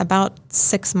patients that about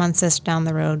 6 months down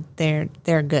the road,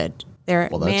 they're good. They're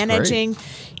managing,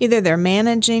 either they're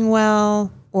managing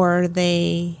well or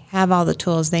they have all the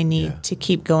tools they need to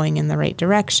keep going in the right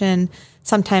direction.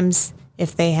 Sometimes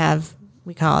if they have,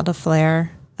 we call it a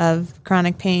flare of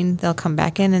chronic pain, they'll come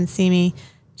back in and see me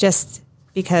just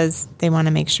because they want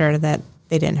to make sure that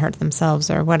they didn't hurt themselves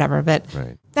or whatever. But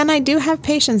then I do have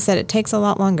patients that it takes a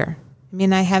lot longer.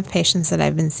 I have patients that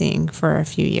I've been seeing for a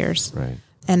few years. Right.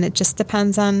 And it just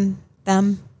depends on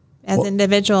them as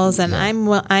individuals. And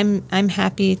I'm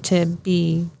happy to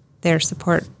be their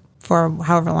support for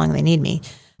however long they need me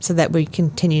so that we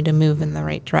continue to move in the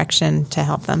right direction to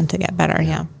help them to get better.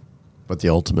 Yeah. But the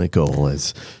ultimate goal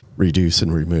is reduce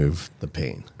and remove the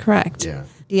pain. Correct. Yeah.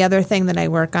 The other thing that I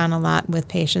work on a lot with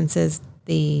patients is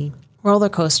the roller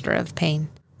coaster of pain.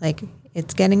 Like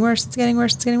it's getting worse, it's getting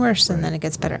worse, it's getting worse, and then it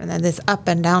gets better. And then this up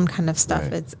and down kind of stuff.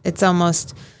 It's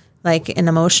almost like an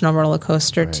emotional roller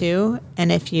coaster too.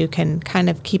 And if you can kind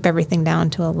of keep everything down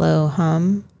to a low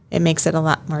hum, it makes it a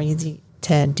lot more easy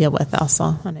to deal with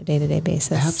also on a day-to-day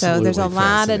basis. Absolutely. So there's a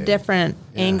lot of different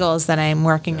angles that I'm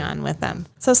working on with them.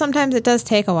 So sometimes it does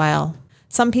take a while.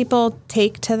 Some people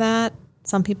take to that,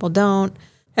 some people don't.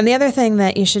 And the other thing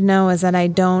that you should know is that I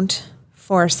don't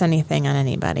force anything on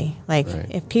anybody. Like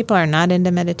if people are not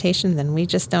into meditation, then we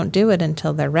just don't do it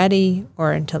until they're ready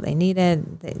or until they need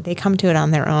it. They come to it on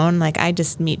their own. Like I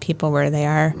just meet people where they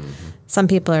are. Mm-hmm. Some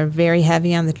people are very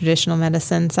heavy on the traditional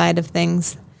medicine side of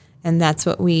things, and that's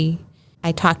what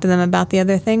I talk to them about the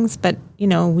other things, but,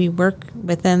 we work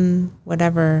within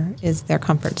whatever is their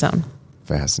comfort zone.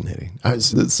 Fascinating.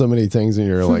 So many things, and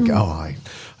you're like, I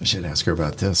should ask her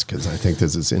about this because I think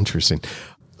this is interesting.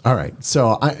 All right.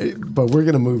 So, but we're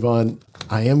going to move on.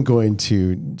 I am going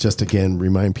to just, again,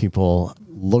 remind people,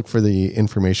 look for the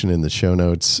information in the show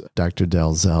notes. Dr.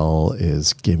 Dalzell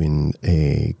is giving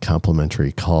a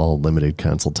complimentary call, limited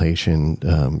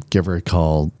consultation. Give her a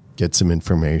call. Get some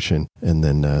information, and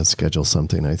then schedule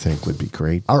something I think would be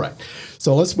great. All right,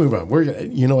 so let's move on.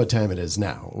 You know what time it is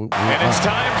now. And it's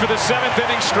time for the 7th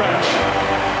inning stretch.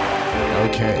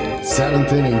 Okay,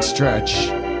 7th inning stretch.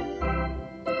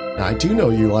 Now, I do know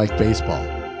you like baseball.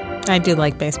 I do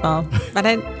like baseball, but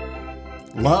I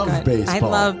love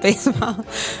baseball. I love baseball.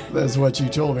 That's what you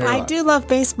told me. I do love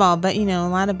baseball, but a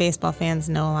lot of baseball fans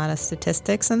know a lot of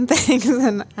statistics and things,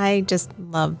 and I just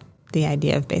love the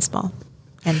idea of baseball.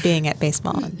 And being at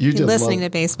baseball and listening to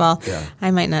baseball. Yeah. I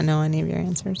might not know any of your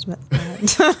answers, but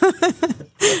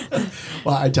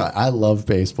well, I love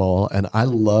baseball, and I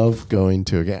love going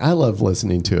to a game. I love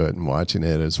listening to it and watching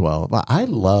it as well. But I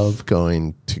love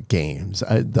going to games.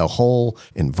 The whole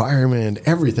environment,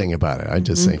 everything about it, I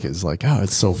just think is like,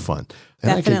 it's so fun.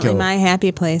 And definitely my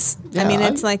happy place. Yeah,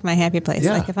 it's like my happy place.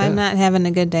 Yeah, like if I'm not having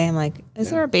a good day, I'm like,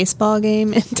 is there a baseball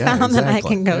game in town that I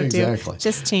can go to? It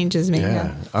just changes me.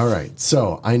 Yeah. All right.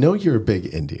 So I know you're a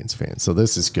big Indians fan, so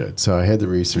this is good. So I had the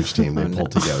research team, they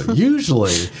pulled together.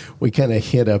 Usually we kind of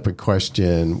hit up a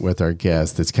question with our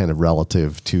guest that's kind of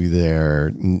relative to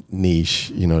their niche,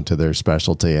 to their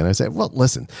specialty. And I said, well,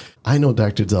 listen, I know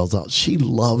Dr. Dalzell. She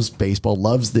loves baseball,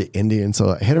 loves the Indians,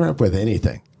 so hit her up with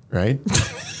anything, right?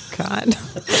 God.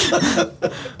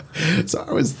 So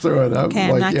I was throwing up. Okay,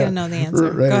 I'm not going to know the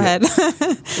answer. Go ahead.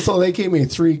 So they gave me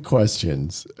 3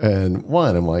 questions, and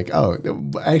one, I'm like,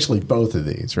 actually both of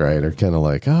these, right, are kind of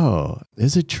like,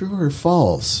 is it true or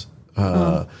false?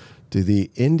 Do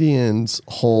the Indians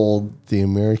hold the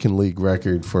American League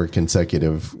record for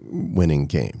consecutive winning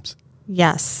games?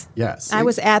 Yes. Yes. I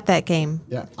was at that game.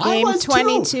 Yeah. I Game was too.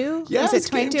 22? Yes, Was it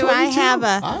 22? game 22. I have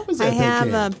I was at that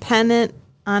game. a pennant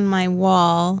on my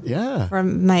wall. Yeah.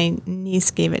 From my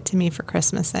niece gave it to me for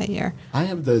Christmas that year. I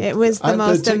have the. It was I the have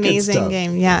most ticket amazing stub.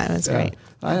 game. Yeah, it was great.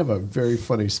 I have a very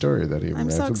funny story that even.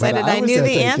 I'm so but excited. I was knew at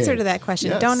the that answer game. to that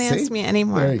question. Yeah, Don't see? ask me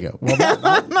anymore. There you go. Well, that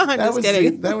I'm just was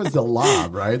kidding. that was the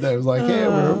lob, right? That was like, hey,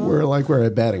 we're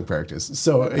at batting practice.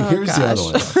 So here's the other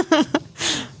one.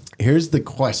 Here's the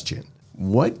question: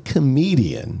 what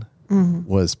comedian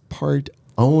was part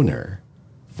owner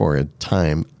for a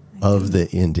time of the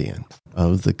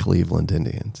Cleveland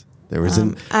Indians? There was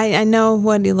I know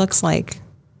what he looks like.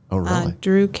 Oh, really?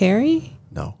 Drew Carey?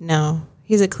 No. No.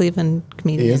 He's a Cleveland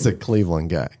comedian. He is a Cleveland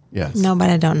guy. Yes. No, but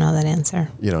I don't know that answer.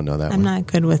 You don't know that I'm one? not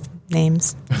good with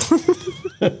names.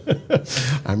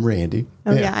 I'm Randy.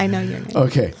 Oh, yeah, I know your name.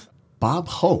 Okay. Bob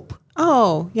Hope.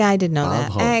 Oh, yeah, I did know Bob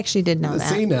that. Hope. I actually did know that.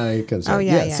 See, now he comes Oh, out.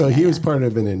 yeah, So yeah, he yeah. was part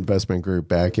of an investment group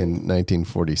back in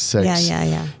 1946.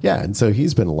 Yeah. Yeah, and so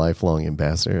he's been a lifelong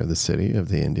ambassador of the city of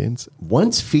the Indians.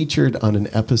 Once featured on an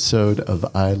episode of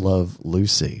I Love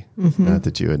Lucy. Mm-hmm. Not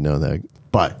that you would know that,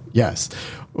 but yes,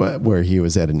 where he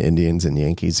was at an Indians and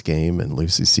Yankees game, and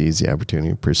Lucy sees the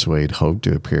opportunity to persuade Hope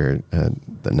to appear at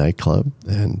the nightclub,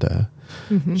 and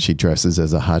she dresses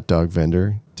as a hot dog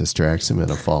vendor, distracts him,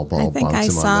 and a foul ball I think bumps I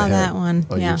him saw on the head. that one.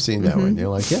 Oh, Yeah. you've seen that one. You're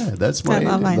like, yeah, that's my I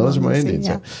love Indians. I Those are Love my Lucy,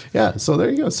 Indians. yeah. So there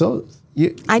you go. So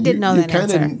I did know you that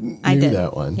kinda answer. knew I did.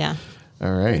 that one. Yeah.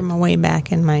 All right. From way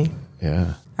back in my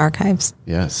Yeah. archives.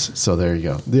 Yes. So there you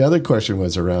go. The other question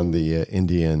was around the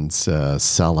Indians'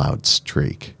 sellout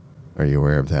streak. Are you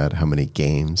aware of that? How many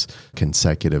games,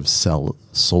 consecutive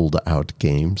sold out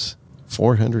games?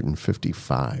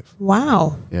 455.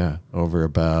 Wow. Yeah. Over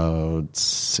about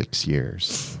 6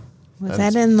 years. Was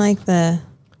that in like the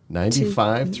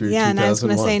 95 through 2001. Yeah, and I was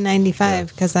going to say 95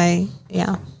 because Right.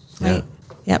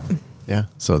 Yep. Yeah.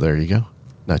 So there you go.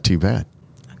 Not too bad.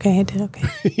 Okay, I did okay.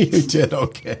 You did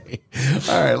okay.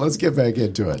 All right. Let's get back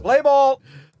into it. Play ball.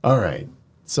 All right.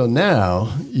 So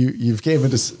now you've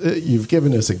given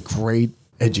us a great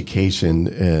education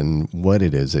in what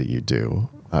it is that you do.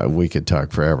 We could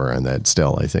talk forever on that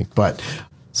still, I think. But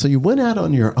so you went out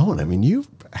on your own. I mean, you've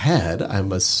had,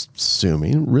 I'm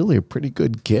assuming, really a pretty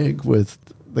good gig with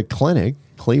the clinic,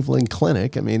 Cleveland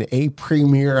Clinic. I mean, a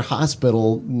premier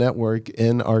hospital network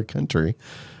in our country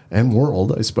and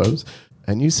world, I suppose.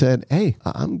 And you said, hey,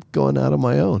 I'm going out on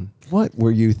my own. What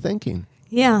were you thinking?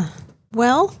 Yeah.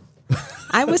 Well,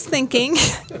 I was thinking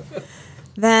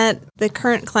that the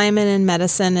current climate in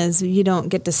medicine is you don't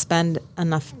get to spend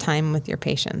enough time with your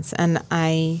patients. And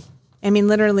I mean,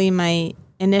 literally my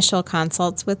initial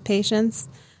consults with patients,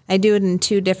 I do it in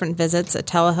 2 different visits, a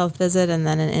telehealth visit and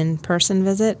then an in-person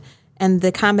visit. And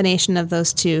the combination of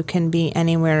those 2 can be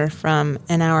anywhere from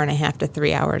an hour and a half to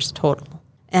 3 hours total.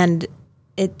 And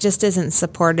it just isn't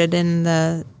supported in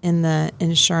the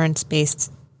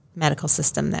insurance-based medical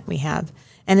system that we have.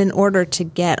 And in order to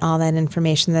get all that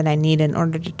information that I need in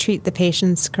order to treat the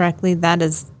patients correctly, that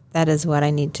is what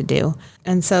I need to do.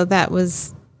 And so that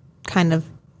was kind of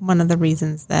one of the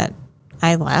reasons that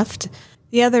I left.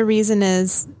 The other reason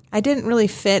is I didn't really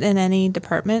fit in any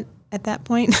department at that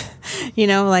point.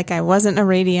 Like I wasn't a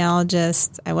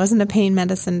radiologist, I wasn't a pain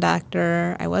medicine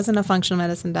doctor, I wasn't a functional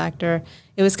medicine doctor.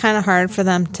 It was kind of hard for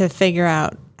them to figure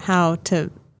out how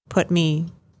to put me,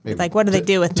 Maybe like what do they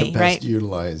do with to me, best right?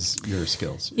 utilize your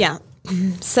skills. Yeah.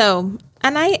 So,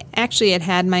 and I actually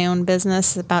had my own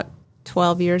business about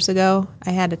 12 years ago.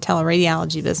 I had a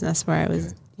teleradiology business where I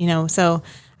was, so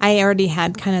I already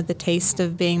had kind of the taste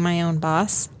of being my own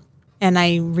boss, and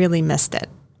I really missed it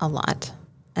a lot.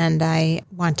 And I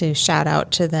want to shout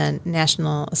out to the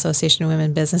National Association of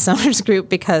Women Business Owners group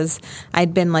because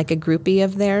I'd been like a groupie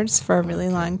of theirs for a really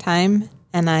long time,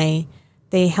 and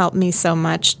they helped me so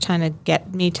much trying to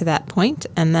get me to that point.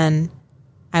 And then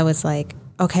I was like,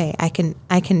 okay, I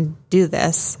can do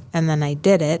this. And then I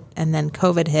did it. And then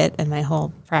COVID hit and my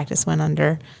whole practice went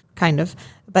under, kind of.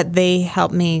 But they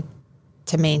helped me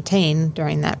to maintain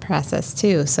during that process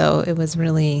too. So it was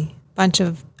really a bunch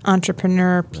of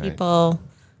entrepreneur people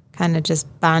kind of just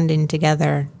bonding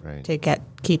together to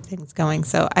keep things going.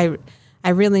 So I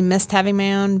really missed having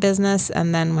my own business.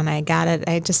 And then when I got it,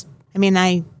 I just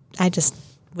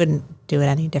wouldn't do it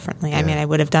any differently. Yeah. I mean, I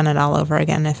would have done it all over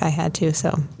again if I had to.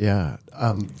 So yeah,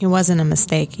 it wasn't a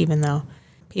mistake, even though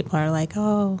people are like,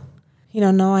 oh,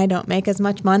 no, I don't make as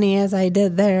much money as I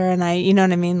did there. And you know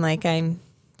what I mean? Like I'm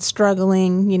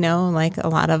struggling, like a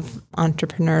lot of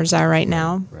entrepreneurs are right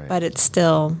now, but it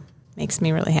still makes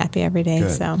me really happy every day.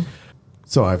 Good.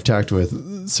 So I've talked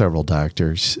with several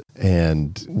doctors,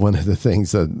 and one of the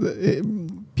things that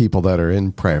people that are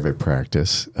in private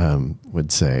practice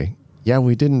would say, yeah,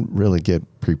 we didn't really get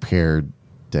prepared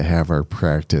to have our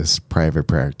private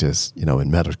practice,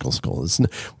 in medical school.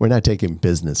 We're not taking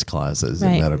business classes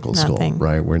in medical school,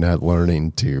 right? We're not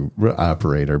learning to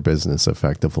operate our business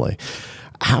effectively.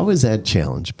 How has that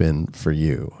challenge been for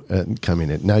you coming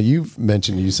in? Now, you've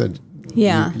mentioned, you said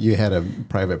you had a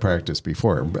private practice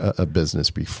before, a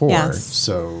business before. Yes.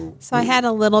 So I had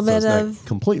a little bit of...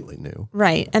 completely new.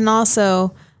 Right. And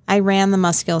also, I ran the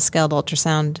musculoskeletal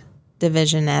ultrasound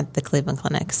division at the Cleveland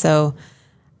Clinic. So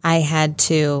I had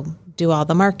to do all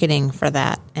the marketing for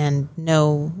that and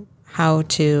know how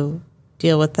to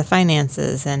deal with the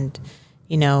finances. And,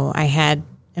 I had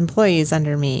employees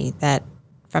under me that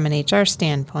from an HR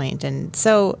standpoint. And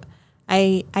so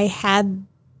I had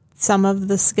some of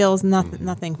the skills,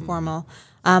 nothing formal.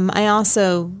 I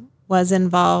also was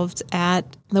involved at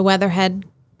the Weatherhead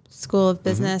School of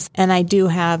Business, and I do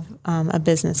have a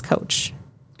business coach.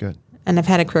 Good. And I've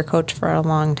had a career coach for a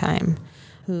long time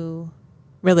who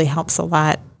really helps a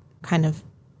lot, kind of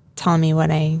telling me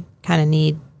what I kind of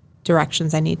need,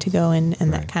 directions I need to go in,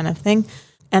 and that kind of thing.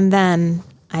 And then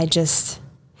I just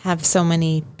have so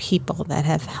many people that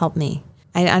have helped me.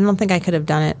 I don't think I could have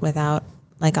done it without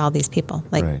all these people.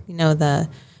 The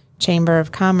Chamber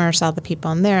of Commerce, all the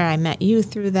people in there. I met you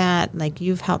through that.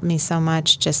 You've helped me so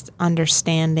much just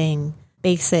understanding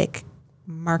basic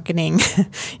marketing.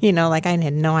 I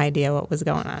had no idea what was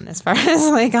going on as far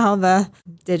as all the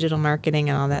digital marketing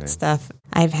and all that stuff.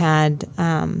 I've had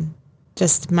I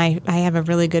have a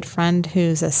really good friend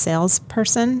who's a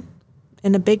salesperson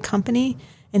in a big company,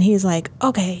 and he's like,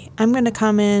 okay, I'm going to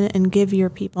come in and give your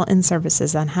people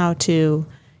in-services on how to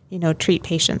treat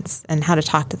patients and how to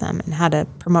talk to them and how to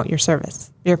promote your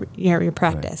service, your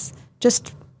practice,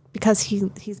 just because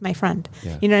he's my friend.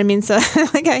 Yeah. You know what I mean? So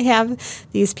I have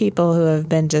these people who have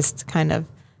been just kind of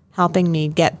helping me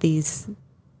get these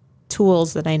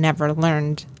tools that I never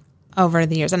learned over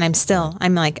the years. And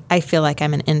I feel like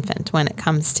I'm an infant when it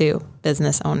comes to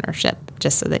business ownership,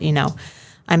 just so that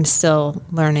I'm still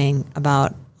learning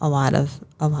about a lot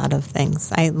of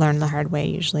things. I learn the hard way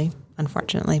usually,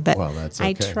 unfortunately, but that's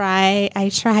okay. I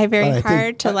try very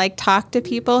hard to talk to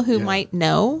people who might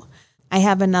know. I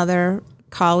have another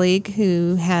colleague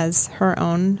who has her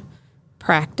own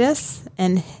practice,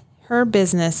 and her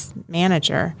business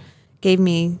manager gave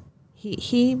me,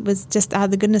 he was just out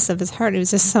of the goodness of his heart. It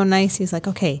was just so nice. He's like,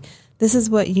 okay, this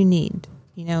is what you need.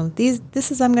 I'm going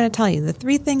to tell you the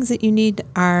 3 things that you need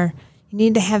are, you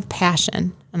need to have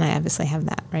passion. And I obviously have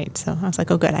that, right? So I was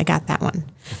like, oh, good, I got that one.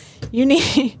 You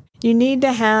need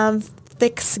to have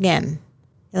thick skin.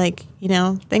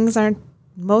 Things aren't,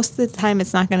 most of the time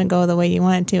it's not going to go the way you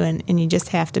want it to, and you just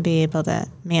have to be able to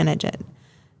manage it.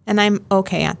 And I'm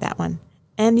okay at that one.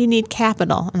 And you need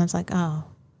capital. And I was like, oh,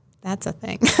 that's a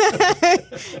thing.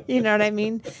 You know what I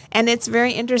mean? And it's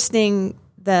very interesting.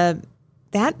 That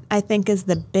I think is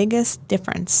the biggest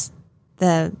difference.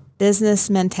 The business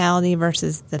mentality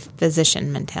versus the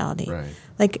physician mentality.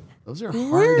 Right. Those are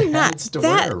hard hats to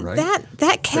wear, right?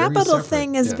 That capital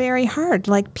thing is very hard.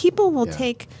 People will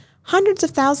take hundreds of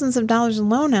thousands of dollars in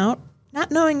loan out, not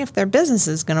knowing if their business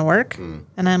is going to work.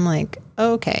 And I'm like,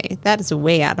 okay, that is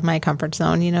way out of my comfort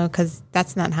zone, because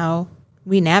that's not how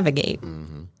we navigate.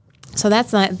 Mm-hmm. So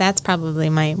that's probably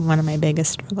one of my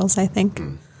biggest struggles, I think.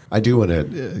 I do want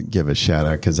to give a shout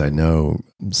out because I know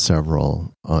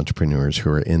several entrepreneurs who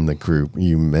are in the group.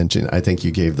 You mentioned, I think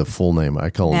you gave the full name. I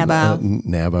call NABO.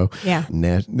 NABO. Yeah.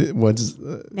 What's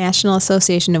National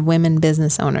Association of Women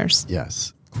Business Owners.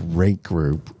 Yes. Great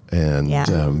group. And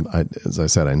as I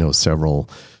said, I know several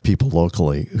people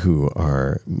locally who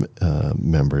are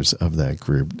members of that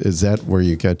group. Is that where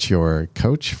you get your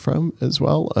coach from as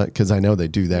well? Because I know they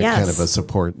do that kind of a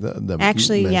support.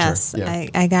 Actually, mentor. Yes. Yeah.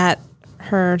 I got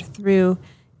her through,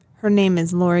 her name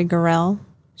is Lori Gorell.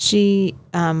 She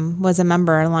was a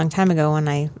member a long time ago when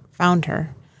I found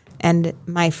her. And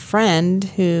my friend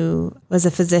who was a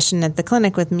physician at the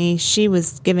clinic with me, she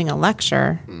was giving a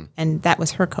lecture, and that was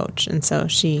her coach. And so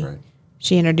she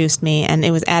introduced me, and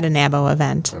it was at a NABO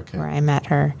event where I met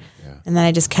her. Yeah. And then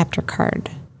I just kept her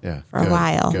card for a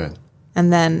while. Good.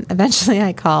 And then eventually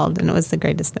I called, and it was the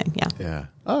greatest thing. Yeah. Yeah.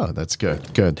 Oh, that's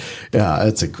good. Good. Yeah,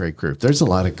 it's a great group. There's a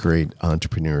lot of great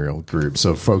entrepreneurial groups.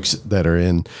 So folks that are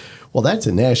in, well, that's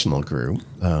a national group.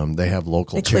 They have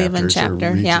local chapters or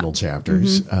regional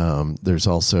chapters. Mm-hmm. There's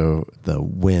also the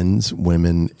WINS,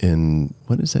 Women in,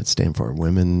 what does that stand for?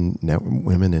 Women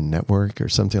in Network or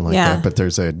something like that. But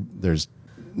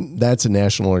that's a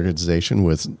national organization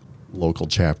with local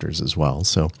chapters as well.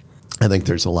 So I think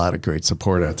there's a lot of great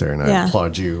support out there, and I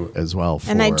applaud you as well.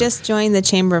 And I just joined the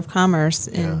Chamber of Commerce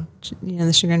in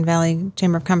the Chagrin Valley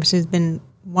Chamber of Commerce, who's been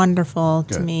wonderful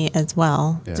to me as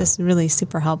well. Yeah. Just really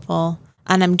super helpful.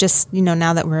 And I'm just,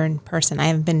 now that we're in person, I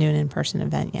haven't been doing an in-person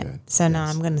event yet. Good. So now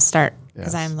I'm going to start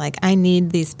because I'm like, I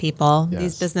need these people,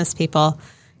 these business people,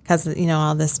 because,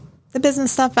 all this, the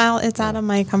business stuff, it's out of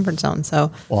my comfort zone.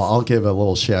 So, well, I'll give a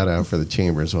little shout out for the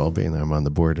chamber as well, being that I'm on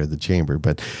the board of the chamber.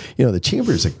 But, the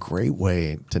chamber is a great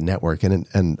way to network. And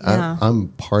I'm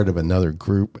part of another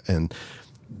group, and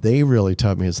they really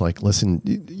taught me, it's like, listen,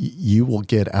 you will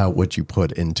get out what you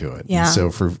put into it. Yeah. And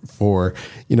so for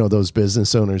those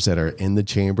business owners that are in the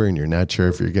chamber and you're not sure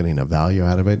if you're getting a value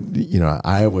out of it,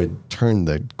 I would turn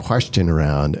the question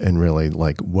around and really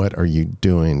like, what are you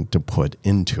doing to put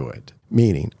into it?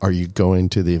 Meaning, are you going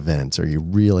to the events? Are you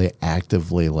really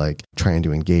actively like trying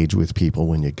to engage with people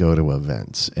when you go to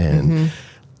events and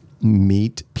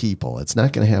meet people? It's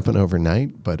not going to happen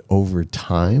overnight, but over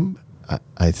time,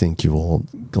 I think you will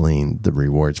glean the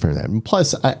rewards from that. And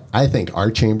plus, I think our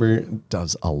chamber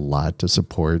does a lot to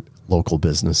support local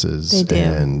businesses. They do.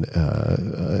 And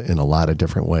in a lot of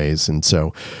different ways. And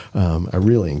so I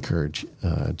really encourage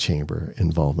chamber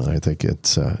involvement. I think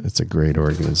it's a great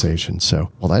organization.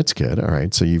 So, well, that's good. All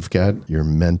right. So you've got your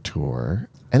mentor.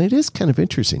 And it is kind of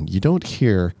interesting. You don't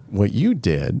hear what you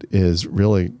did is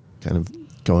really kind of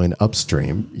going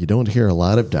upstream. You don't hear a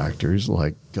lot of doctors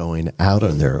like going out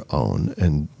on their own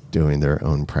and doing their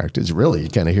own practice. Really, you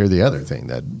kind of hear the other thing,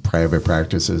 that private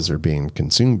practices are being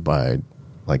consumed by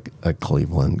like a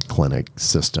Cleveland Clinic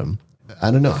system. I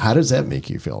don't know. How does that make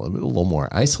you feel? A little more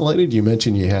isolated? You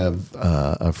mentioned you have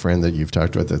a friend that you've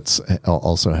talked with that's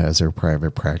also has their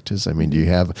private practice. I mean,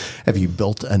 have you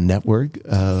built a network?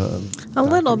 A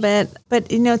little bit, but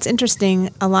it's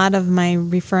interesting. A lot of my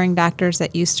referring doctors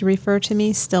that used to refer to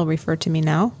me still refer to me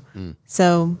now.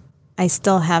 So I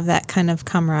still have that kind of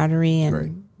camaraderie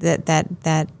and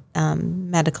that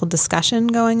medical discussion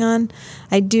going on.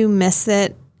 I do miss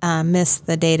it. Miss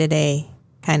the day-to-day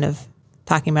kind of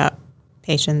talking about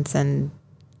patients and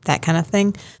that kind of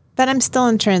thing. But I'm still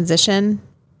in transition,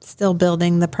 still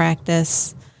building the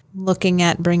practice, looking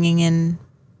at bringing in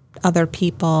other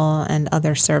people and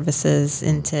other services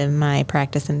into my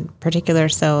practice in particular.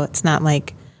 So it's not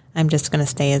like I'm just going to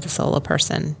stay as a solo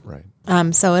person.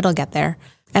 Right. So it'll get there.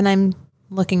 And I'm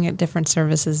looking at different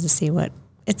services to see what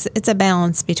it's a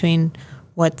balance between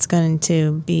what's going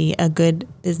to be a good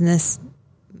business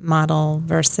model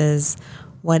versus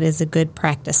what is a good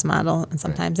practice model. And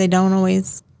sometimes they don't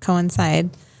always coincide.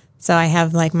 So I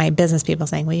have like my business people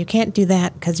saying, well, you can't do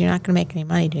that because you're not going to make any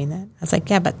money doing that. I was like,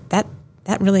 yeah, but that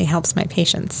really helps my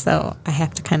patients. So I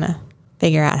have to kind of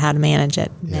figure out how to manage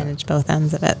it, manage both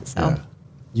ends of it. So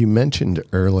you mentioned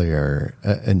earlier,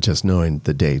 and just knowing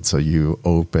the date, so you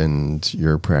opened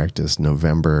your practice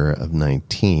November of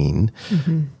 19,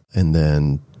 and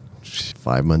then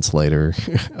 5 months later,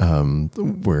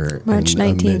 we're March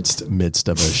in the midst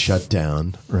of a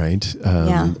shutdown, right?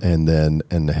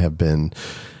 And have been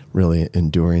really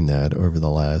enduring that over the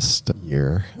last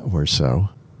year or so.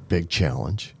 Big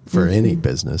challenge for any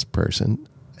business person,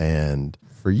 and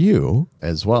for you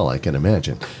as well, I can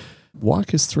imagine.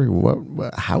 Walk us through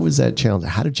how was that challenge?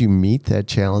 How did you meet that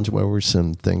challenge? What were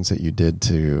some things that you did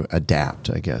to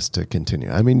adapt, I guess, to continue?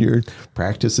 I mean, your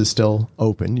practice is still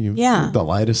open. The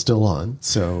light is still on.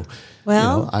 So,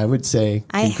 I would say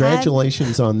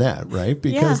congratulations on that, right?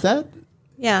 Because that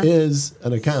is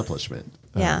an accomplishment.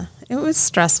 It was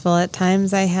stressful at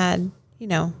times. I had,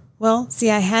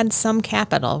 I had some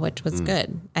capital, which was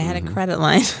good. I had a credit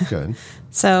line. Good.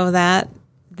 So that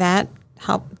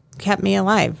helped. Kept me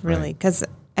alive, really, because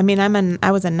I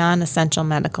was a non-essential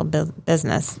medical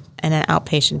business and an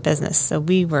outpatient business, so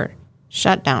we were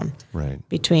shut down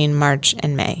between March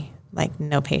and May. Like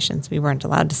no patients, we weren't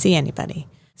allowed to see anybody.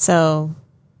 So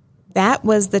that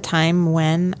was the time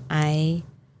when I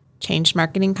changed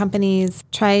marketing companies,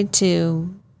 tried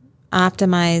to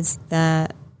optimize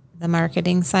the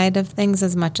marketing side of things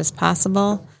as much as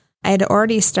possible. I had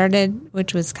already started,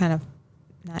 which was kind of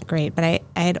not great, but I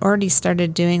had already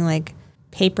started doing like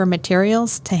paper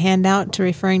materials to hand out to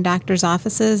referring doctors'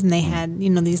 offices, and they had,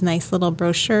 these nice little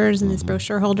brochures and these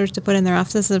brochure holders to put in their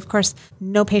offices. Of course,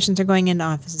 no patients are going into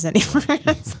offices anymore.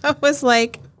 So it was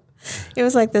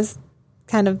like this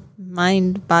kind of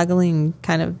mind-boggling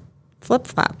kind of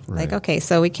flip-flop. Like, okay,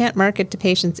 so we can't market to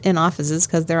patients in offices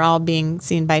because they're all being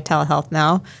seen by telehealth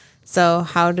now. So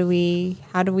how do we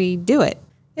do it?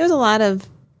 It was a lot of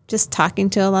just talking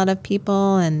to a lot of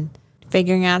people and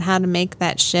figuring out how to make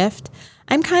that shift.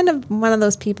 I'm kind of one of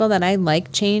those people that I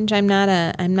like change. I'm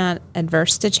not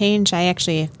adverse to change. I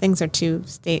actually, if things are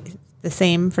stay the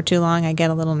same for too long, I get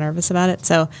a little nervous about it.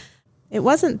 So it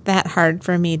wasn't that hard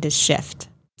for me to shift.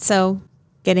 So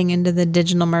getting into the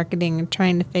digital marketing and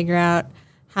trying to figure out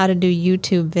how to do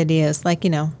YouTube videos,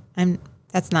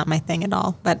 that's not my thing at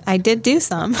all, but I did do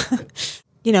some,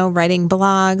 writing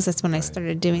blogs. That's when I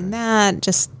started doing that,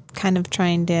 just kind of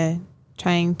trying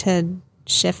to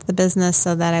shift the business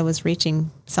so that I was reaching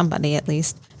somebody at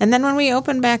least. And then when we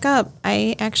opened back up,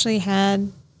 I actually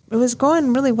it was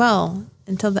going really well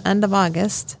until the end of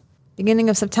August, beginning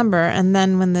of September. And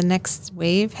then when the next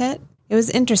wave hit, it was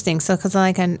interesting. So,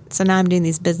 so now I'm doing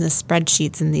these business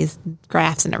spreadsheets and these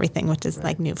graphs and everything, which is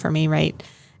like new for me, right?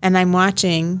 And I'm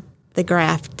watching the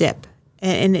graph dip,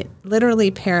 and it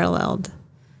literally paralleled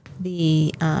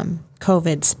the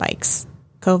COVID spikes.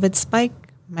 COVID spike,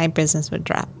 my business would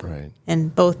drop, right? In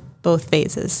both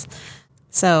phases.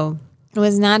 So it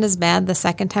was not as bad the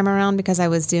second time around because I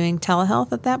was doing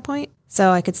telehealth at that point,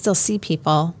 so I could still see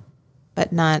people,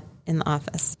 but not in the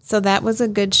office. So that was a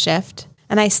good shift.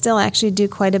 And I still actually do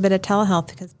quite a bit of telehealth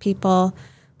because people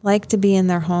like to be in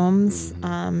their homes.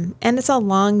 And it's a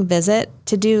long visit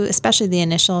to do, especially the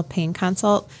initial pain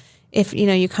consult. If,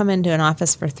 you come into an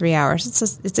office for 3 hours,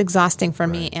 it's exhausting for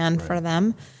me and for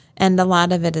them. And a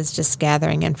lot of it is just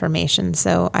gathering information.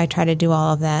 So I try to do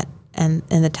all of that in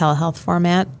the telehealth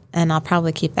format, and I'll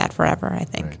probably keep that forever, I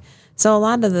think. Right. So a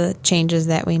lot of the changes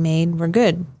that we made were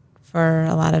good for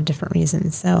a lot of different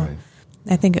reasons. So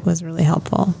I think it was really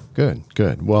helpful. Good.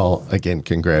 Well, again,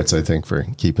 congrats, I think, for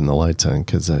keeping the lights on,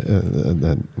 because it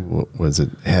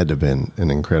had to have been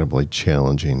an incredibly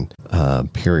challenging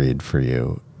period for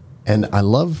you. And I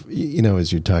love,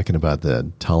 as you're talking about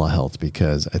the telehealth,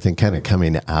 because I think kind of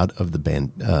coming out of the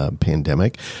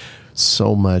pandemic,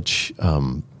 so much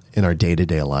in our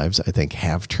day-to-day lives, I think,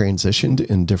 have transitioned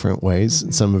in different ways.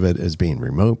 Mm-hmm. Some of it is being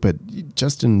remote, but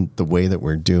just in the way that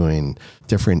we're doing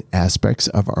different aspects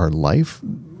of our life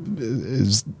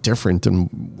is different than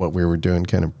what we were doing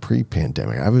kind of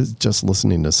pre-pandemic. I was just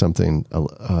listening to something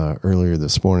earlier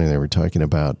this morning. They were talking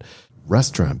about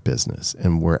restaurant business,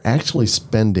 and we're actually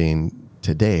spending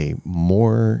today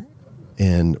more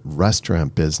in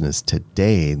restaurant business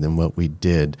today than what we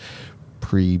did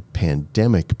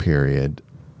pre-pandemic period,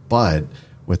 but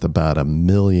with about 1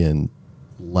 million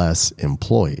less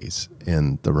employees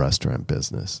in the restaurant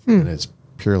business. And it's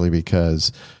purely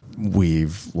because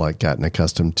we've gotten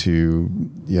accustomed to,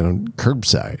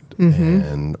 curbside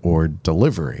or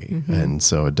delivery. And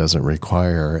so it doesn't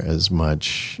require as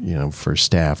much, for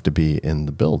staff to be in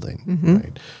the building.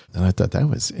 Right. And I thought that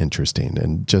was interesting.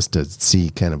 And just to see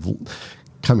kind of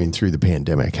coming through the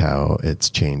pandemic, how it's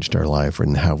changed our life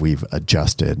and how we've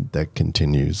adjusted, that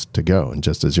continues to go. And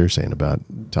just as you're saying about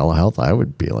telehealth, I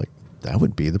would be like, that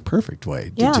would be the perfect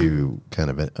way to do kind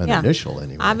of an initial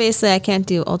anyway. Obviously, I can't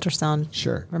do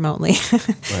ultrasound remotely.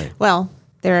 Right. Well,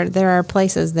 there are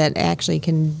places that actually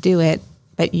can do it,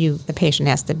 but the patient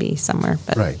has to be somewhere.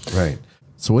 But. Right.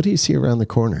 So what do you see around the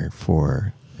corner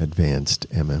for Advanced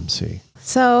MMC?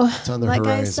 So, it's on the like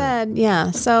horizon.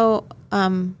 I said, so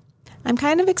I'm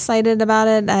kind of excited about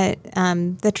it.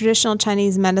 The traditional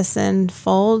Chinese medicine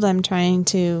fold, I'm trying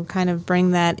to kind of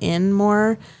bring that in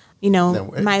more.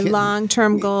 My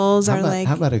long-term goals are like...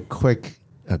 How about a quick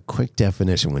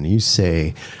definition? When you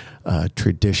say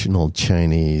traditional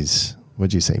Chinese,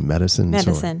 what'd you say, medicine?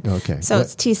 Medicine. Okay. So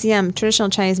it's TCM.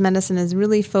 Traditional Chinese medicine is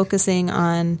really focusing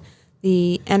on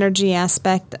the energy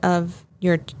aspect of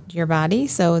your body.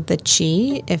 So the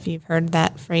qi, if you've heard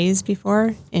that phrase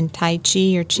before, in Tai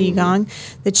Chi or Qigong,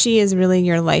 the qi is really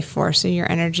your life force, so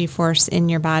your energy force in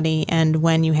your body. And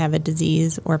when you have a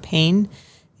disease or pain,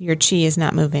 your qi is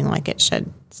not moving like it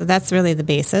should. So that's really the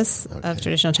basis of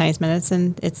traditional Chinese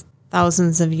medicine. It's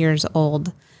thousands of years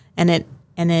old, and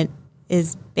it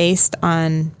is based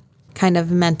on kind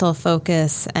of mental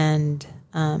focus and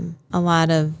a lot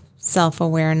of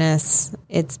self-awareness.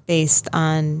 It's based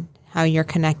on how you're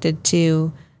connected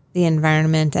to the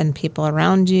environment and people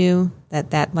around you,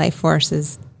 that life force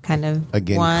is kind of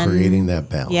again creating that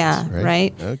balance. Yeah,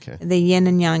 right? Okay. The yin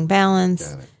and yang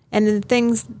balance. And the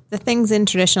things in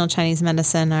traditional Chinese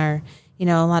medicine are, a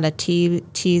lot of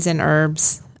teas and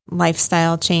herbs,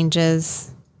 lifestyle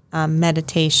changes,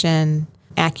 meditation,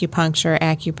 acupuncture,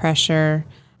 acupressure,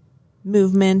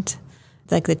 movement,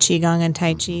 like the Qigong and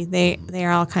Tai Chi. They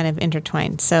are all kind of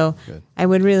intertwined. So I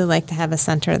would really like to have a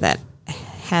center that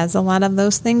has a lot of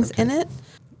those things in it,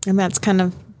 and that's kind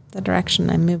of the direction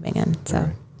I'm moving in.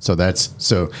 So. Right.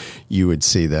 So you would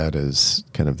see that as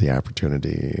kind of the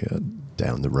opportunity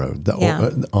down the road,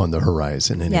 on the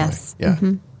horizon anyway. Yes. Yeah.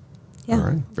 Mm-hmm. Yeah. All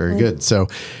right. Very good. So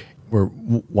we're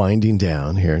winding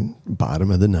down here,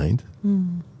 bottom of the ninth.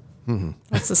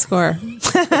 What's the score?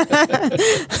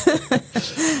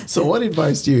 So what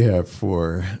advice do you have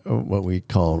for what we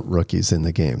call rookies in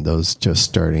the game, those just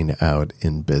starting out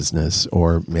in business,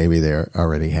 or maybe they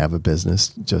already have a business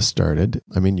just started?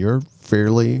 I mean, you're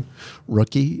fairly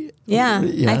rookie. Yeah,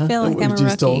 I feel like I'm a rookie. Would you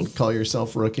still call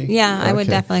yourself rookie? Yeah, I would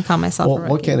definitely call myself a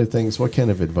rookie. What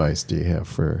kind of advice do you have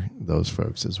for those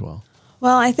folks as well?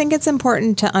 Well, I think it's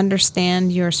important to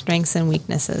understand your strengths and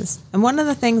weaknesses. And one of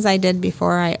the things I did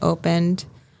before I opened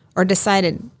or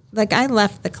decided, like I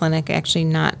left the clinic actually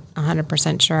not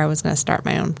 100% sure I was going to start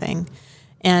my own thing.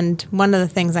 And one of the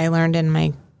things I learned in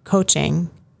my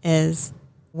coaching is,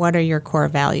 what are your core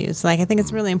values? Like, I think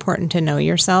it's really important to know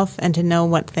yourself and to know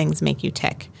what things make you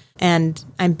tick. And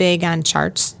I'm big on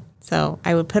charts. So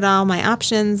I would put all my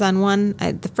options on one.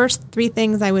 The first 3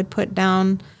 things I would put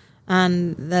down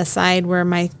on the side were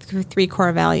my 3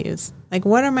 core values. Like,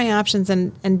 what are my options,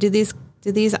 and do these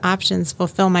options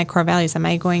fulfill my core values? Am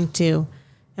I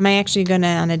actually going to,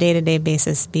 on a day-to-day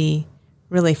basis, be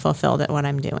really fulfilled at what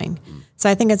I'm doing? So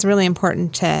I think it's really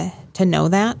important to know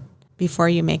that before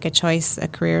you make a choice, a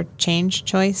career change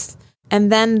choice. And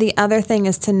then the other thing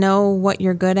is to know what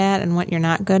you're good at and what you're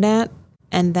not good at,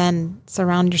 and then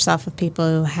surround yourself with people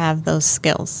who have those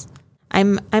skills.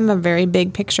 I'm a very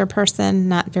big picture person,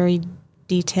 not very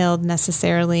detailed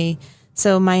necessarily.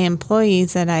 So my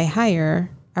employees that I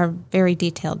hire are very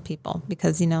detailed people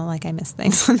because, like I miss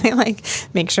things and they like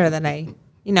make sure that I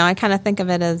kind of think of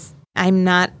it as I'm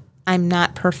not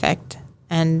perfect.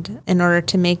 And in order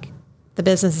to make the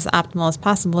business as optimal as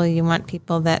possible, you want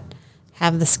people that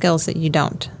have the skills that you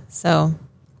don't. So,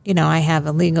 I have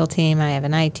a legal team, I have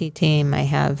an IT team, I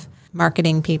have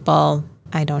marketing people.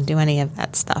 I don't do any of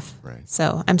that stuff. Right.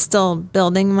 So I'm still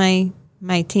building my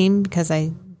team because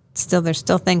there's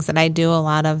still things that I do a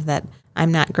lot of that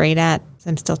I'm not great at.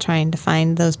 I'm still trying to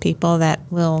find those people that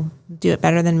will do it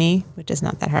better than me, which is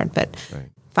not that hard, but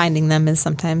finding them is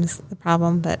sometimes the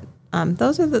problem. But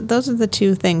those are the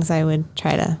 2 things I would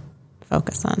try to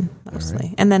focus on mostly.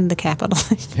 Right. And then the capital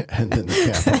thing. And then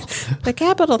the capital. The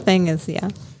capital thing is,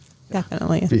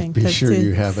 definitely a thing. Be sure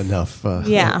you have enough,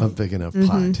 a big enough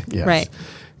pot. Yes. Right.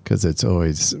 Because it's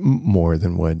always more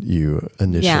than what you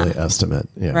initially estimate.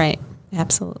 Yeah. Right.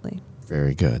 Absolutely.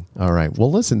 Very good. All right. Well,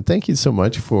 listen, thank you so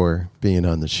much for being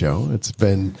on the show. It's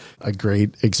been a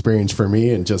great experience for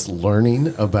me and just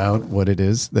learning about what it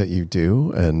is that you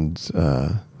do. And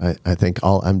I think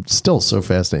I'm still so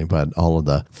fascinated by all of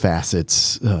the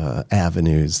facets,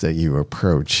 avenues that you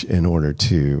approach in order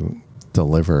to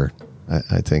deliver,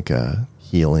 I think,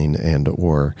 healing and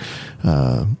or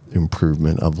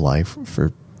improvement of life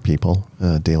for people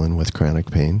dealing with chronic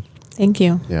pain. Thank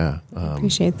you. Yeah.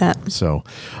 Appreciate that. So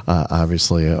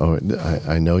obviously,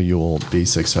 I know you will be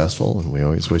successful, and we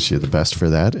always wish you the best for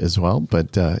that as well.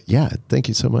 But thank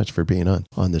you so much for being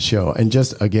on the show. And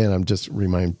I'm just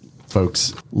remind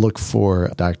folks, look for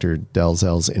Dr.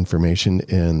 Dalzell's information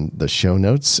in the show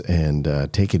notes and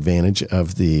take advantage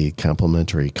of the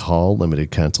complimentary call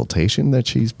limited consultation that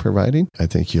she's providing. I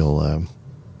think you'll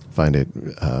find it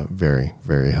very,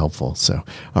 very helpful. So,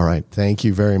 all right. Thank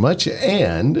you very much.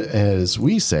 And as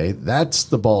we say, that's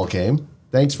the ball game.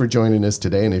 Thanks for joining us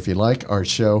today. And if you like our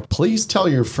show, please tell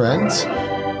your friends,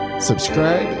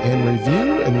 subscribe and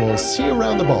review, and we'll see you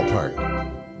around the ballpark.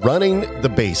 Running the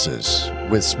Bases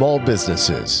with Small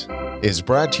Businesses is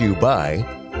brought to you by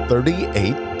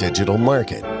 38 Digital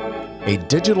Market, a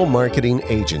digital marketing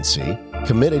agency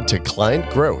committed to client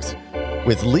growth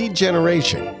with lead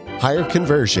generation, higher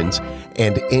conversions,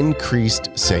 and increased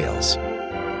sales.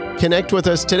 Connect with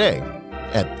us today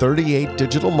at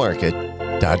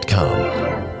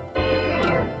 38digitalmarket.com.